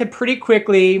someone could pretty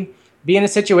quickly be in a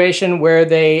situation where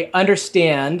they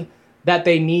understand that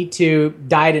they need to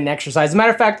diet and exercise. As a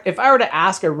matter of fact, if I were to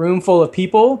ask a room full of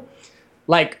people,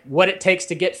 like what it takes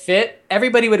to get fit,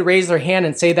 everybody would raise their hand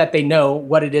and say that they know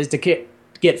what it is to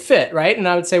get fit, right? And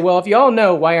I would say, well, if you all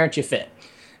know, why aren't you fit?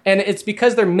 And it's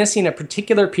because they're missing a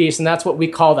particular piece, and that's what we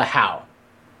call the how.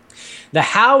 The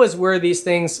how is where these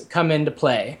things come into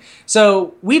play.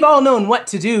 So we've all known what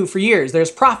to do for years.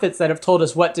 There's prophets that have told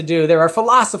us what to do. There are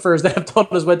philosophers that have told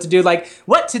us what to do. Like,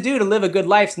 what to do to live a good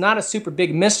life is not a super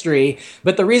big mystery,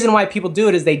 but the reason why people do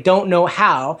it is they don't know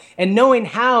how. And knowing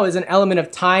how is an element of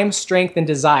time, strength, and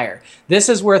desire. This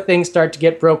is where things start to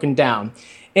get broken down.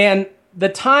 And the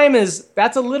time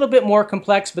that's a little bit more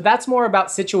complex, but that's more about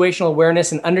situational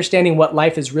awareness and understanding what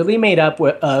life is really made up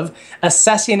of,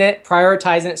 assessing it,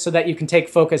 prioritizing it so that you can take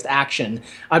focused action.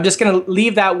 I'm just going to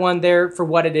leave that one there for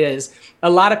what it is. A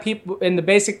lot of people, and the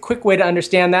basic quick way to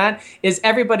understand that is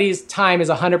everybody's time is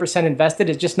 100% invested.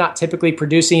 It's just not typically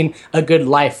producing a good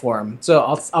life for them. So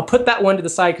I'll put that one to the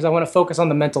side because I want to focus on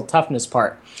the mental toughness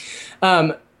part.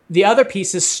 The other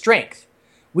piece is strength.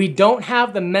 We don't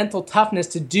have the mental toughness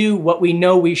to do what we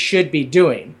know we should be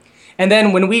doing. And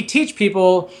then when we teach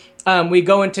people, we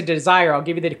go into desire. I'll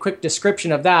give you the quick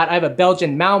description of that. I have a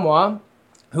Belgian Malinois,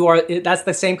 that's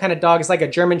the same kind of dog. It's like a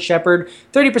German Shepherd,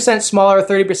 30% smaller,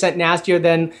 30% nastier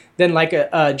than like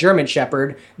a German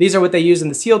Shepherd. These are what they use in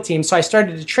the SEAL team. So I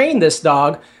started to train this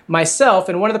dog myself.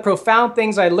 And one of the profound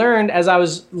things I learned as I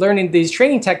was learning these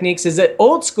training techniques is that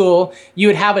old school, you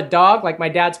would have a dog, like my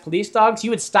dad's police dogs, you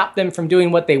would stop them from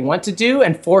doing what they want to do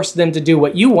and force them to do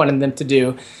what you wanted them to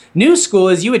do. New school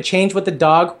is you would change what the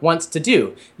dog wants to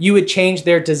do. You would change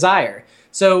their desire.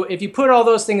 So if you put all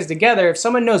those things together, if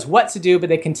someone knows what to do, but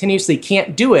they continuously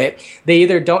can't do it, they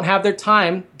either don't have their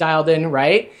time dialed in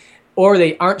right, or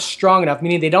they aren't strong enough,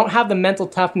 meaning they don't have the mental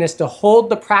toughness to hold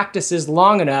the practices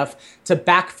long enough to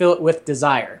backfill it with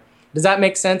desire. Does that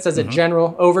make sense as a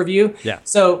general overview? Yeah.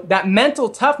 So that mental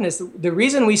toughness, the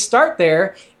reason we start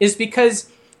there is because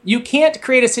you can't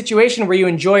create a situation where you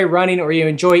enjoy running or you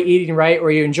enjoy eating right or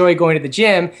you enjoy going to the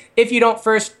gym if you don't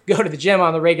first go to the gym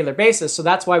on a regular basis. So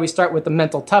that's why we start with the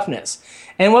mental toughness.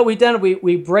 And what we've done,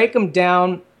 we break them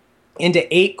down into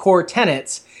 8 core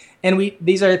tenets. And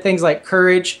these are things like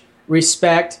courage,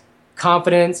 respect,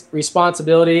 confidence,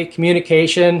 responsibility,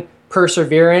 communication,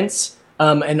 perseverance,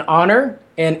 and honor,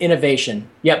 and innovation.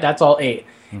 Yep, that's all 8.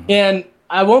 And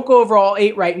I won't go over all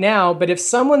 8 right now, but if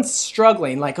someone's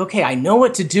struggling, like, okay, I know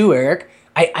what to do, Eric.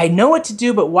 I know what to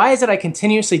do, but why is it I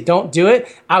continuously don't do it?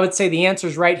 I would say the answer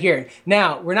is right here.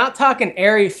 Now, we're not talking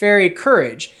airy-fairy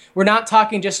courage. We're not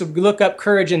talking just to look up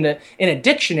courage in a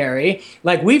dictionary.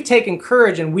 Like, we've taken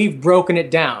courage and we've broken it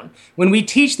down. When we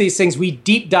teach these things, we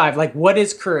deep dive. Like, what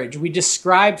is courage? We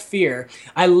describe fear.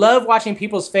 I love watching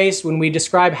people's face when we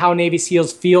describe how Navy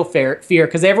SEALs feel fear,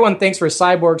 because everyone thinks we're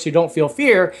cyborgs who don't feel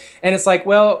fear. And it's like,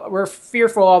 well, we're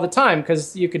fearful all the time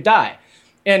because you could die.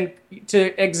 And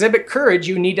to exhibit courage,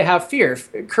 you need to have fear.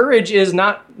 Courage is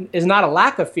not a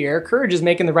lack of fear. Courage is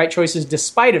making the right choices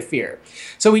despite of fear.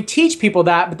 So we teach people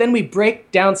that, but then we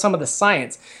break down some of the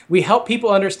science. We help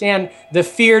people understand the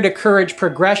fear to courage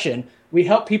progression. We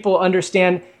help people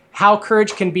understand how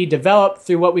courage can be developed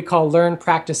through what we call learn,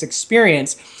 practice,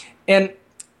 experience. And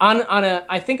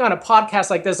I think on a podcast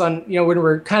like this, when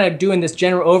we're kind of doing this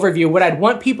general overview, what I'd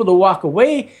want people to walk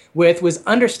away with was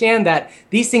understand that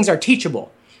these things are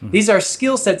teachable. These are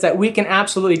skill sets that we can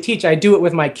absolutely teach. I do it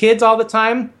with my kids all the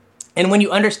time. And when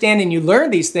you understand and you learn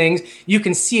these things, you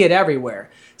can see it everywhere.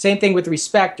 Same thing with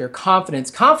respect or confidence.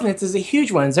 Confidence is a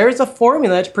huge one. There's a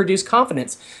formula to produce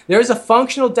confidence. There's a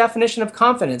functional definition of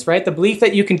confidence, right? The belief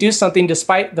that you can do something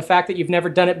despite the fact that you've never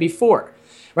done it before,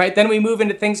 right? Then we move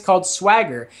into things called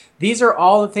swagger. These are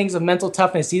all the things of mental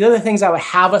toughness. These are the things that would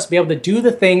have us be able to do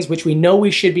the things which we know we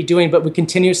should be doing, but we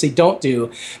continuously don't do.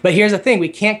 But here's the thing, we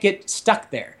can't get stuck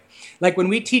there. Like when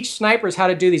we teach snipers how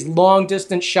to do these long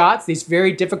distance shots, these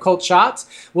very difficult shots,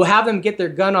 we'll have them get their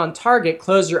gun on target,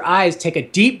 close their eyes, take a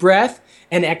deep breath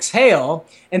and exhale.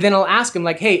 And then I'll ask them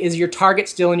like, hey, is your target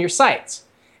still in your sights?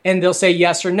 And they'll say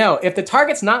yes or no. If the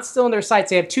target's not still in their sights,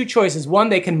 they have two choices. One,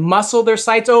 they can muscle their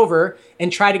sights over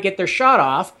and try to get their shot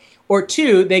off. Or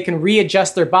two, they can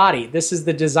readjust their body. This is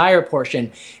the desire portion.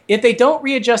 If they don't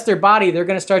readjust their body, they're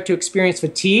going to start to experience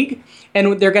fatigue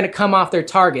and they're going to come off their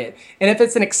target. And if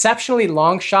it's an exceptionally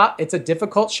long shot, it's a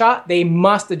difficult shot, they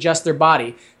must adjust their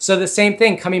body. So the same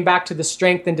thing, coming back to the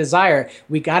strength and desire,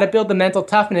 we got to build the mental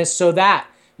toughness so that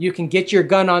you can get your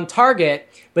gun on target,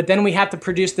 but then we have to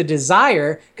produce the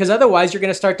desire because otherwise you're going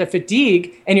to start to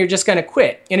fatigue and you're just going to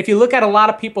quit. And if you look at a lot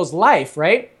of people's life,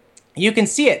 right? You can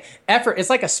see it. Effort, it's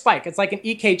like a spike. It's like an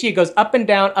EKG. It goes up and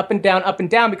down, up and down, up and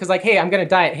down because like, hey, I'm going to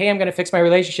diet. Hey, I'm going to fix my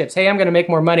relationships. Hey, I'm going to make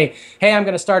more money. Hey, I'm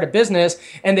going to start a business.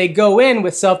 And they go in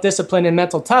with self-discipline and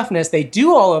mental toughness. They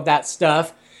do all of that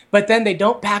stuff, but then they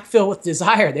don't backfill with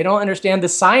desire. They don't understand the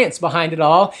science behind it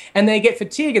all. And they get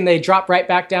fatigued and they drop right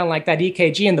back down like that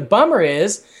EKG. And the bummer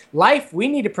is life, we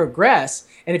need to progress.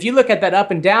 And if you look at that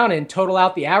up and down and total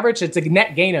out the average, it's a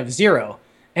net gain of 0.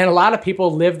 And a lot of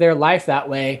people live their life that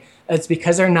way. It's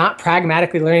because they're not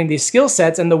pragmatically learning these skill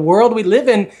sets. And the world we live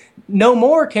in, no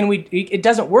more can we, it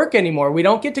doesn't work anymore. We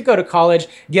don't get to go to college,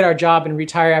 get our job, and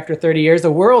retire after 30 years.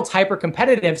 The world's hyper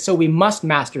competitive, so we must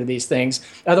master these things.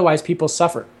 Otherwise, people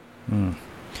suffer.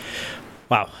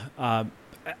 Wow.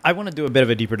 I want to do a bit of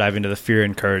a deeper dive into the fear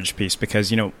and courage piece because,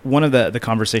 you know, one of the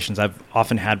conversations I've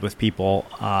often had with people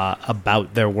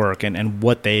about their work and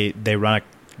what they run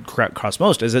across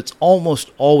most is it's almost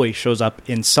always shows up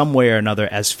in some way or another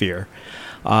as fear.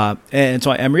 And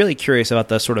so I'm really curious about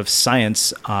the sort of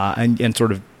science and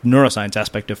sort of neuroscience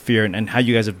aspect of fear and how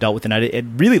you guys have dealt with it.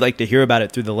 I'd really like to hear about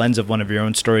it through the lens of one of your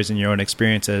own stories and your own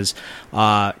experiences,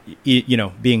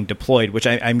 being deployed, which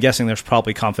I'm guessing there's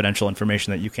probably confidential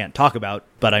information that you can't talk about,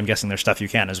 but I'm guessing there's stuff you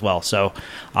can as well. So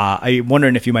I'm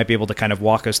wondering if you might be able to kind of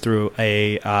walk us through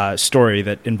a story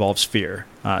that involves fear,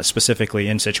 specifically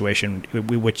in situation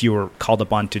which you were called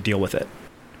upon to deal with it.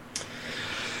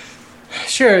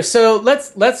 Sure. So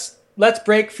let's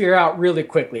break fear out really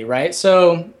quickly, right?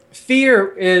 So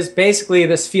fear is basically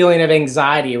this feeling of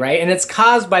anxiety, right? And it's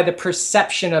caused by the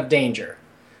perception of danger,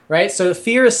 right? So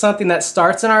fear is something that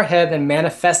starts in our head and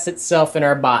manifests itself in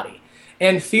our body.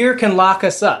 And fear can lock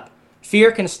us up.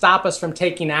 Fear can stop us from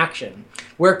taking action.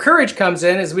 Where courage comes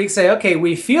in is we say, okay,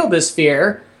 we feel this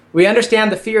fear. We understand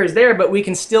the fear is there, but we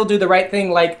can still do the right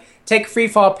thing, like take free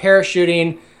fall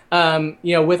parachuting,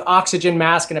 with oxygen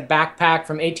mask and a backpack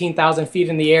from 18,000 feet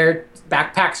in the air,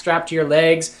 backpack strapped to your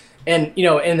legs, and,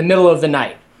 in the middle of the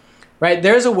night, right?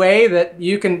 There's a way that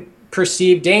you can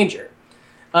perceive danger.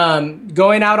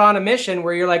 Going out on a mission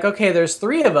where you're like, okay, there's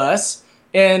 3 of us,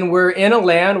 and we're in a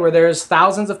land where there's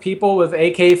thousands of people with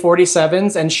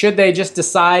AK-47s, and should they just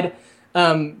decide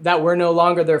that we're no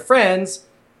longer their friends,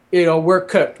 we're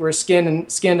cooked, we're skinned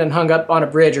and hung up on a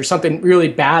bridge, or something really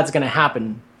bad's going to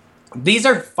happen. These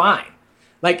are fine.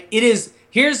 Like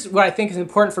here's what I think is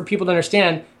important for people to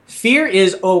understand. Fear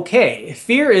is okay.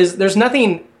 There's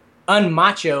nothing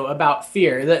unmacho about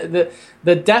fear.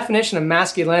 The definition of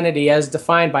masculinity as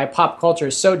defined by pop culture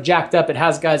is so jacked up, it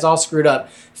has guys all screwed up.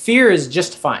 Fear is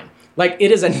just fine. Like it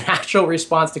is a natural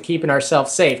response to keeping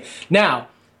ourselves safe. Now,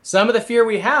 some of the fear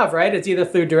we have, right, it's either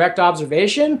through direct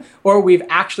observation or we've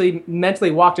actually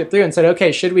mentally walked it through and said,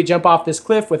 okay, should we jump off this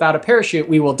cliff without a parachute,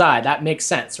 we will die. That makes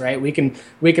sense, right? We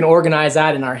can organize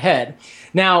that in our head.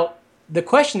 Now, the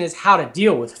question is how to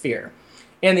deal with fear.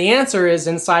 And the answer is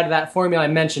inside of that formula I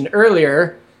mentioned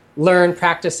earlier, learn,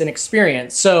 practice, and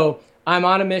experience. So I'm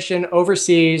on a mission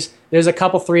overseas. There's a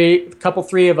couple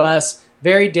three of us,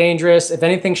 very dangerous. If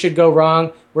anything should go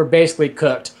wrong, we're basically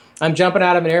cooked. I'm jumping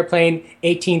out of an airplane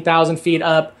 18,000 feet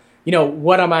up.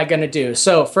 What am I going to do?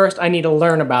 So first, I need to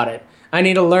learn about it. I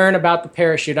need to learn about the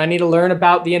parachute. I need to learn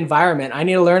about the environment. I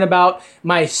need to learn about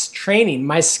my training,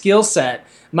 my skill set,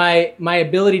 my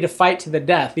ability to fight to the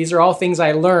death. These are all things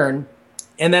I learn,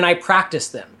 and then I practice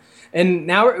them. And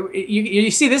now you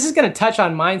see, this is going to touch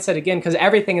on mindset again, because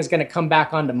everything is going to come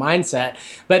back onto mindset.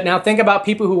 But now think about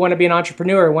people who want to be an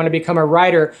entrepreneur, want to become a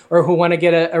writer, or who want to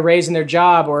get a raise in their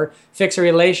job or fix a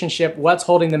relationship. What's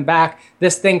holding them back?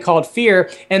 This thing called fear.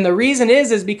 And the reason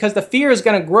is because the fear is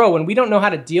going to grow, and we don't know how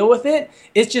to deal with it.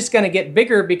 It's just going to get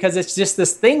bigger because it's just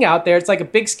this thing out there. It's like a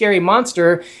big scary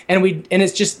monster, and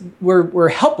it's just we're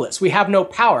helpless. We have no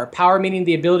power. Power meaning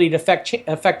the ability to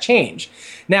affect change.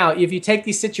 Now, if you take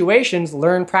these situations,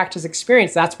 learn, practice,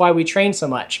 experience, that's why we train so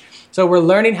much. So we're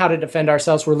learning how to defend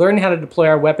ourselves. We're learning how to deploy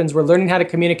our weapons. We're learning how to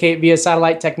communicate via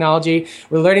satellite technology.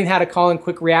 We're learning how to call in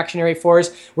quick reactionary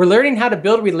force. We're learning how to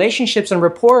build relationships and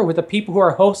rapport with the people who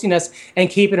are hosting us and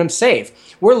keeping them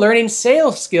safe. We're learning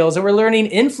sales skills, and we're learning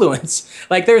influence.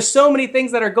 Like, there's so many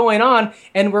things that are going on,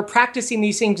 and we're practicing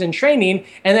these things in training,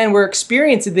 and then we're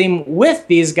experiencing them with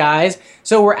these guys.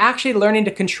 So we're actually learning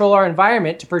to control our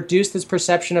environment to produce this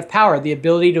perception of power, the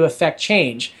ability to affect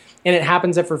change. And it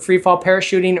happens if we're free fall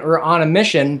parachuting or on a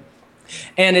mission.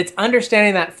 And it's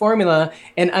understanding that formula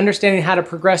and understanding how to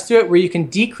progress through it, where you can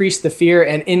decrease the fear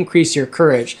and increase your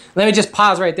courage. Let me just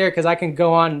pause right there, because I can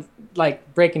go on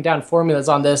like breaking down formulas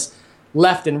on this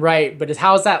left and right, but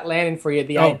how is that landing for you?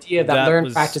 The idea of that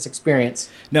learn, practice, experience.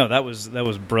 No, that was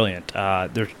brilliant.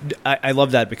 I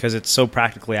love that because it's so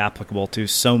practically applicable to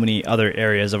so many other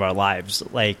areas of our lives.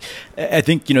 Like, I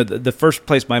think, the first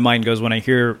place my mind goes when I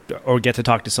hear or get to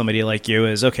talk to somebody like you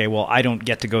is, okay, well, I don't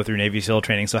get to go through Navy SEAL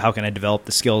training, so how can I develop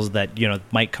the skills that,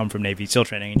 might come from Navy SEAL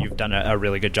training? And you've done a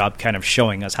really good job kind of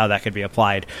showing us how that could be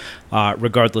applied,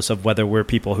 regardless of whether we're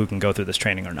people who can go through this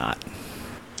training or not.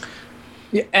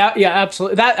 Yeah,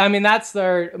 absolutely.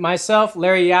 That's myself,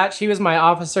 Larry Yatch. He was my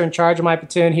officer in charge of my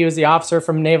platoon. He was the officer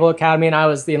from Naval Academy, and I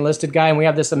was the enlisted guy, and we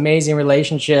have this amazing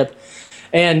relationship.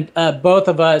 And both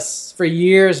of us, for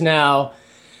years now,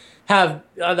 have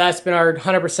that's been our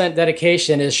 100%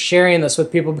 dedication, is sharing this with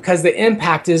people, because the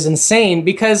impact is insane.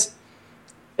 Because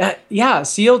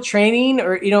SEAL training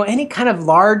or, any kind of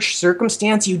large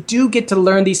circumstance, you do get to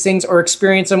learn these things or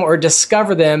experience them or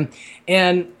discover them.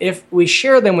 And if we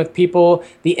share them with people,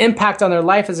 the impact on their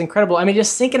life is incredible. I mean,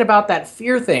 just thinking about that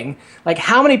fear thing, like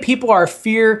how many people are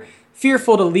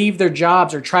fearful to leave their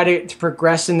jobs or try to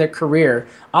progress in their career,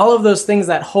 all of those things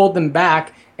that hold them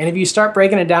back. And if you start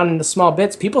breaking it down into small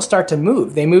bits, people start to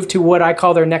move. They move to what I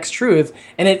call their next truth,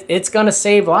 and it's going to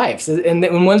save lives.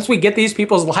 And once we get these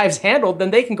people's lives handled,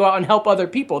 then they can go out and help other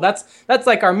people. That's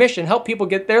like our mission: help people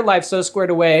get their lives so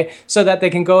squared away so that they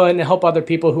can go and help other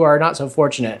people who are not so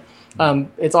fortunate.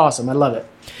 It's awesome. I love it.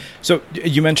 So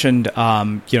you mentioned,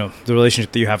 the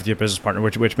relationship that you have with your business partner,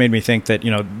 which made me think that,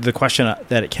 the question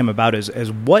that it came about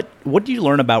is what do you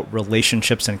learn about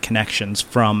relationships and connections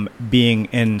from being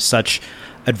in such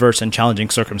adverse and challenging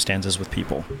circumstances with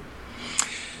people?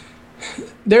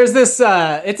 There's this,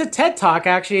 it's a TED Talk,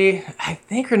 actually. I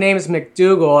think her name is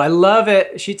McDougall. I love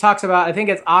it. She talks about, I think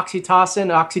it's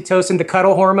oxytocin, the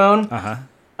cuddle hormone.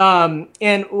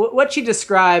 And what she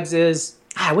describes is,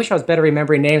 I wish I was better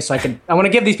remembering names so I want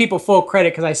to give these people full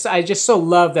credit, because I just so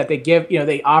love that they give,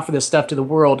 they offer this stuff to the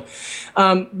world.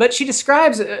 But she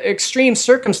describes extreme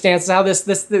circumstances, how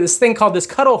this thing called this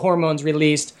cuddle hormone's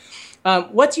released.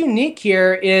 What's unique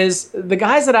here is the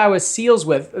guys that I was SEALs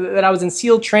with, that I was in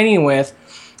SEAL training with,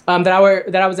 that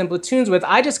I was in platoons with,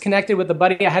 I just connected with a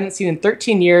buddy I hadn't seen in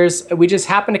 13 years. We just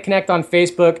happened to connect on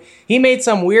Facebook. He made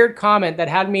some weird comment that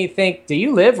had me think, do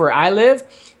you live where I live?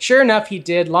 Sure enough, he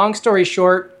did. Long story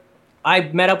short, I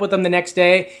met up with him the next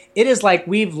day. It is like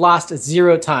we've lost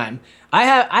zero time. I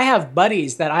have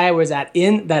buddies that I was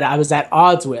at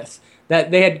odds with,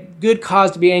 that they had good cause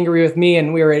to be angry with me,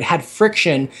 and had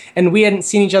friction, and we hadn't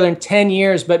seen each other in 10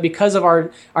 years. But because of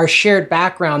our shared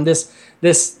background, this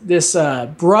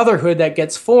brotherhood that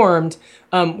gets formed,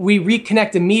 we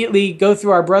reconnect immediately, go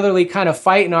through our brotherly kind of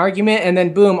fight and argument, and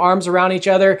then boom, arms around each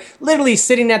other, literally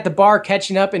sitting at the bar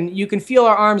catching up, and you can feel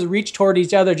our arms reach toward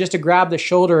each other just to grab the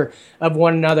shoulder of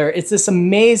one another. It's this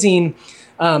amazing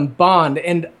bond.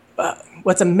 And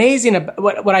what's amazing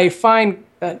about what I find,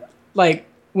 like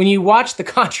when you watch the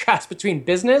contrast between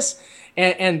business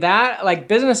and that, like,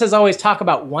 businesses always talk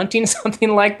about wanting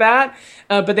something like that,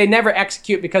 but they never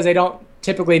execute because they don't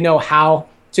typically know how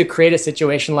to create a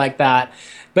situation like that.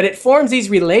 But it forms these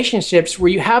relationships where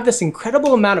you have this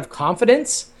incredible amount of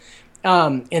confidence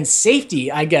and safety,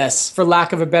 I guess, for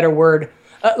lack of a better word.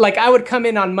 Like, I would come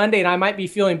in on Monday and I might be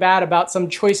feeling bad about some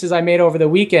choices I made over the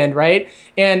weekend, right?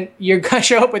 And you're going to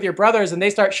show up with your brothers and they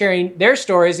start sharing their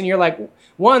stories, and you're like,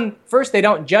 one, first, they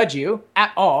don't judge you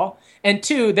at all. And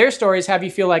two, their stories have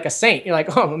you feel like a saint. You're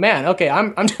like, oh man, okay,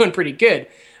 I'm doing pretty good.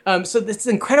 So this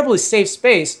incredibly safe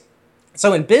space.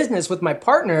 So in business with my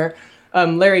partner,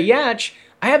 Larry Yatch,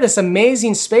 I have this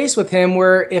amazing space with him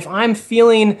where if I'm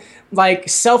feeling like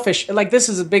selfish, like this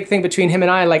is a big thing between him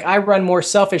and I run more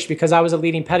selfish because I was a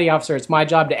leading petty officer. It's my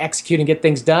job to execute and get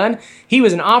things done. He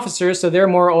was an officer, so they're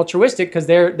more altruistic because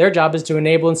their job is to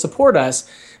enable and support us.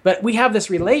 But we have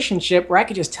this relationship where I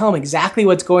could just tell him exactly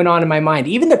what's going on in my mind,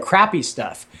 even the crappy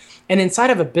stuff. And inside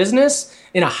of a business,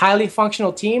 in a highly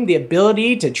functional team, the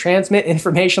ability to transmit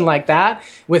information like that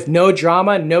with no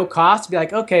drama, no cost, be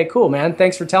like, okay, cool, man.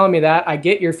 Thanks for telling me that. I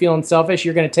get you're feeling selfish.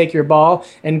 You're going to take your ball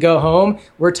and go home.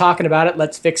 We're talking about it.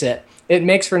 Let's fix it. It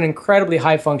makes for an incredibly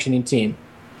high functioning team.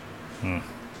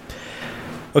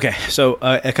 Okay, so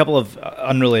a couple of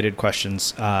unrelated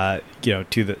questions, to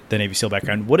the Navy SEAL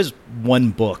background. What is one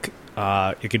book,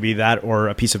 it could be that or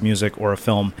a piece of music or a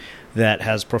film, that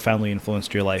has profoundly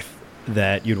influenced your life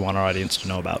that you'd want our audience to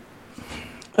know about?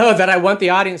 Oh, that I want the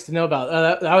audience to know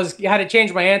about. I had to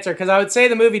change my answer because I would say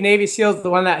the movie Navy SEALs, the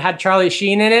one that had Charlie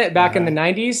Sheen in it back in the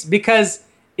 90s, because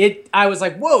I was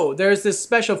like, whoa, there's this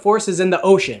special forces in the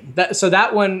ocean. So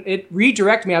that one, it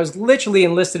redirected me. I was literally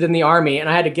enlisted in the Army and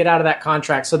I had to get out of that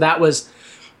contract. So that was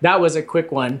a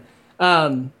quick one.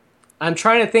 I'm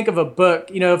trying to think of a book,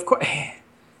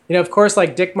 of course,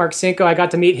 like Dick Marcinko, I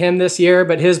got to meet him this year,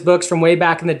 but his books from way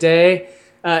back in the day,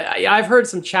 I've heard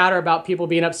some chatter about people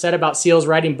being upset about SEALs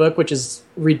writing book, which is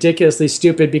ridiculously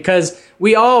stupid because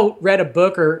we all read a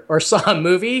book or saw a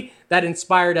movie that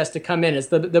inspired us to come in. It's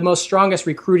the most strongest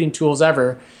recruiting tools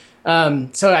ever.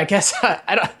 So I guess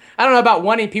I don't know about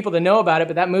wanting people to know about it,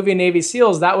 but that movie Navy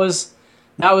SEALs, that was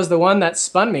the one that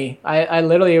spun me. I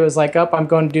literally was like, I'm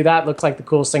going to do that. Looks like the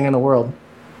coolest thing in the world.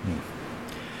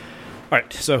 All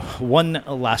right, so one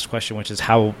last question, which is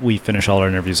how we finish all our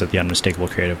interviews at the Unmistakable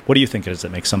Creative. What do you think it is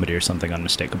that makes somebody or something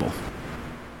unmistakable?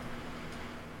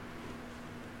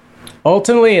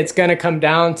 Ultimately, it's going to come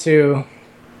down to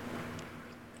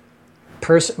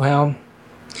perseverance,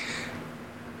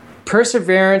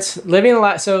 living a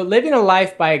life. So living a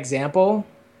life by example,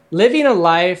 living a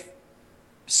life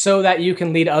so that you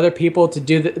can lead other people to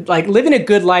do living a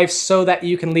good life so that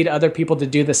you can lead other people to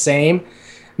do the same.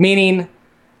 Meaning,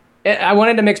 I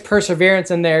wanted to mix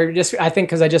perseverance in there, I think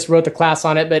because I just wrote the class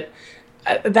on it, but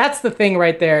that's the thing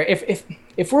right there.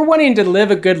 If we're wanting to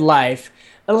live a good life,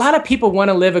 a lot of people want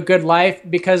to live a good life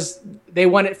because they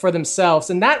want it for themselves,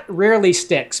 and that rarely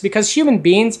sticks because human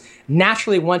beings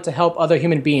naturally want to help other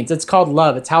human beings. It's called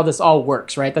love. It's how this all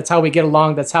works, right? That's how we get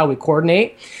along. That's how we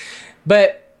coordinate.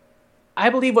 But I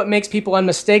believe what makes people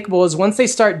unmistakable is once they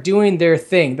start doing their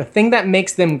thing, the thing that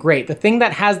makes them great, the thing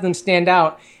that has them stand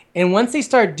out, and once they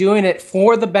start doing it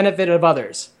for the benefit of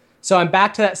others. So I'm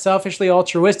back to that selfishly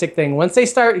altruistic thing. Once they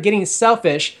start getting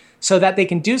selfish so that they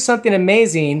can do something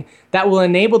amazing that will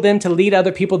enable them to lead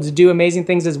other people to do amazing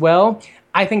things as well,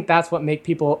 I think that's what makes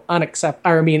people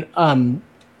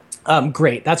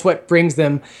great. That's what brings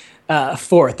them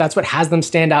forth. That's what has them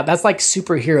stand out. That's like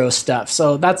superhero stuff.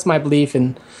 So that's my belief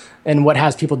in what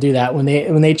has people do that when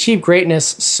they achieve greatness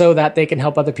so that they can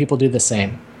help other people do the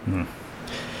same. Mm.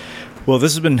 Well,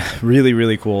 this has been really,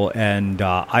 really cool and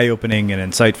eye-opening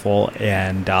and insightful,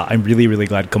 and I'm really, really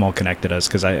glad Kamal connected us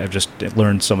because I've just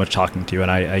learned so much talking to you,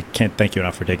 and I can't thank you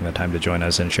enough for taking the time to join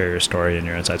us and share your story and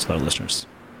your insights with our listeners.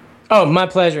 Oh, my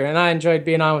pleasure, and I enjoyed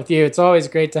being on with you. It's always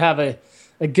great to have a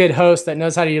good host that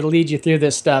knows how to lead you through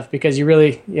this stuff because you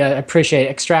really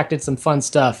extracted some fun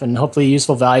stuff and hopefully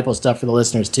useful, valuable stuff for the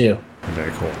listeners too.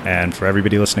 Very cool. And for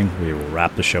everybody listening, we will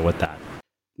wrap the show with that.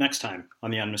 Next time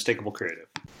on The Unmistakable Creative.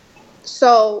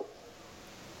 So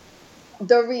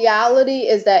the reality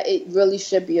is that it really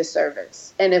should be a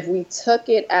service. And if we took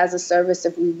it as a service,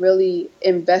 if we really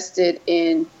invested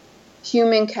in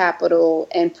human capital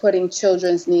and putting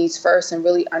children's needs first and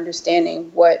really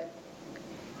understanding what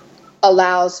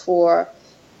allows for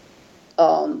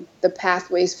the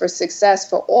pathways for success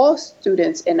for all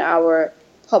students in our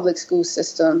public school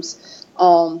systems,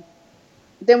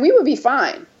 then we would be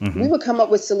fine. Mm-hmm. We would come up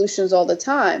with solutions all the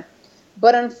time.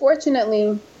 But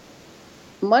unfortunately,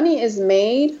 money is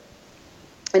made,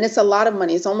 and it's a lot of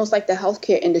money. It's almost like the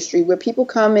healthcare industry where people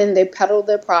come in, they peddle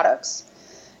their products.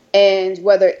 And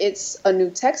whether it's a new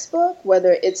textbook,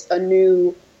 whether it's a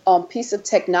new piece of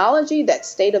technology that's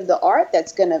state of the art,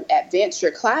 that's going to advance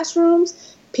your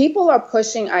classrooms, people are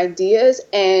pushing ideas.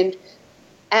 And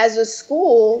as a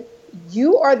school,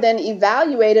 you are then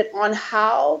evaluated on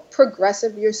how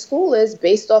progressive your school is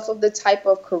based off of the type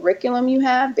of curriculum you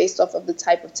have, based off of the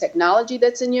type of technology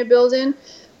that's in your building.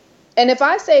 And if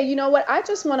I say, you know what, I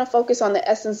just want to focus on the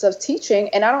essence of teaching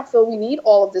and I don't feel we need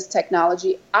all of this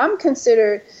technology, I'm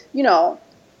considered,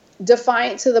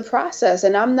 defiant to the process.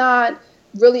 And I'm not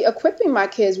really equipping my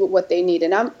kids with what they need.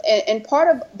 And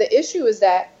part of the issue is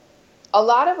that a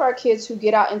lot of our kids who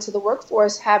get out into the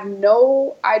workforce have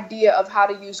no idea of how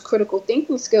to use critical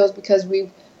thinking skills because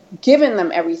we've given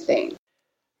them everything.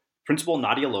 Principal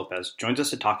Nadia Lopez joins us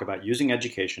to talk about using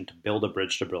education to build a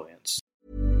bridge to brilliance.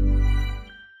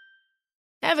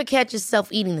 Ever catch yourself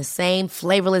eating the same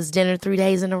flavorless dinner 3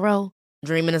 days in a row?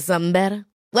 Dreaming of something better?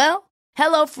 Well,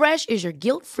 HelloFresh is your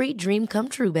guilt-free dream come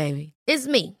true, baby. It's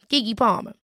me, Keke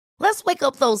Palmer. Let's wake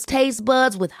up those taste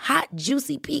buds with hot,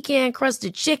 juicy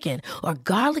pecan-crusted chicken or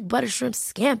garlic butter shrimp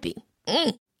scampi.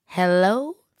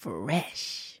 Hello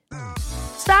Fresh.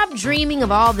 Stop dreaming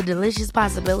of all the delicious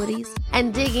possibilities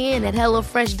and dig in at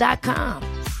HelloFresh.com.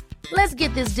 Let's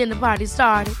get this dinner party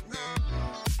started.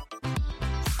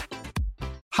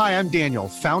 Hi, I'm Daniel,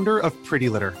 founder of Pretty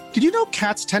Litter. Did you know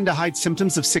cats tend to hide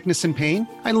symptoms of sickness and pain?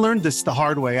 I learned this the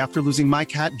hard way after losing my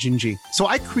cat, Gingy. So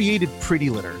I created Pretty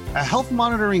Litter, a health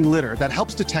monitoring litter that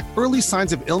helps detect early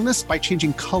signs of illness by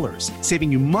changing colors, saving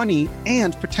you money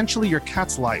and potentially your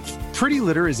cat's life. Pretty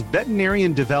Litter is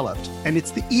veterinarian developed, and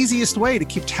it's the easiest way to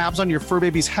keep tabs on your fur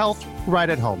baby's health right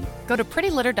at home. Go to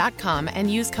prettylitter.com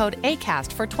and use code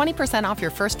ACAST for 20% off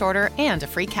your first order and a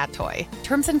free cat toy.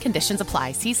 Terms and conditions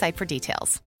apply. See site for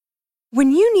details.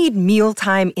 When you need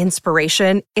mealtime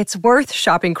inspiration, it's worth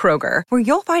shopping Kroger, where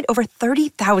you'll find over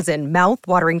 30,000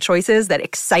 mouth-watering choices that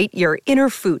excite your inner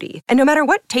foodie. And no matter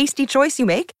what tasty choice you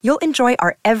make, you'll enjoy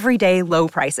our everyday low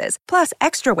prices, plus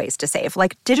extra ways to save,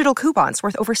 like digital coupons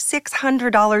worth over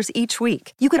 $600 each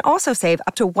week. You can also save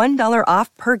up to $1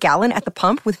 off per gallon at the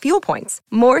pump with fuel points.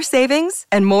 More savings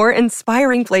and more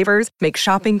inspiring flavors make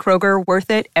shopping Kroger worth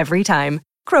it every time.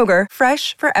 Kroger,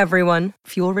 fresh for everyone.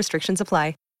 Fuel restrictions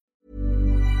apply.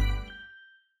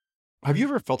 Have you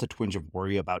ever felt a twinge of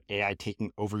worry about AI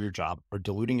taking over your job or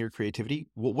diluting your creativity?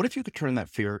 Well, what if you could turn that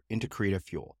fear into creative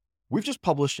fuel? We've just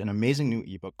published an amazing new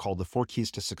ebook called The 4 Keys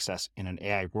to Success in an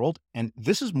AI World, and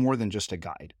this is more than just a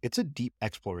guide. It's a deep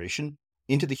exploration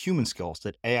into the human skills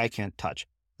that AI can't touch,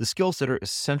 the skills that are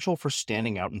essential for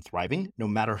standing out and thriving, no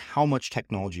matter how much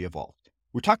technology evolved.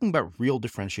 We're talking about real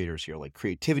differentiators here, like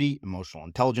creativity, emotional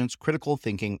intelligence, critical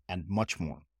thinking, and much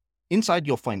more. Inside,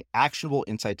 you'll find actionable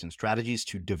insights and strategies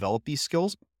to develop these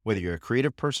skills, whether you're a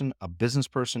creative person, a business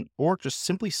person, or just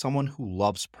simply someone who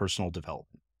loves personal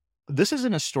development. This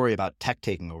isn't a story about tech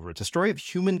taking over. It's a story of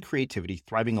human creativity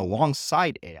thriving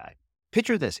alongside AI.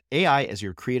 Picture this, AI as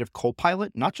your creative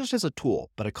co-pilot, not just as a tool,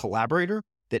 but a collaborator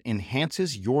that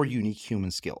enhances your unique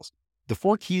human skills. The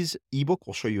 4 Keys ebook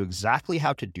will show you exactly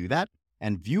how to do that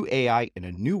and view AI in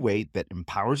a new way that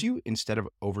empowers you instead of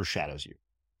overshadows you.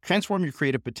 Transform your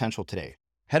creative potential today.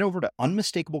 Head over to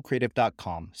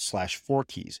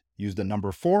unmistakablecreative.com/4keys. Use the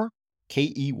number 4,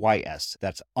 KEYS.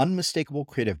 That's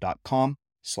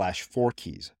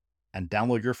unmistakablecreative.com/4keys and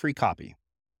download your free copy.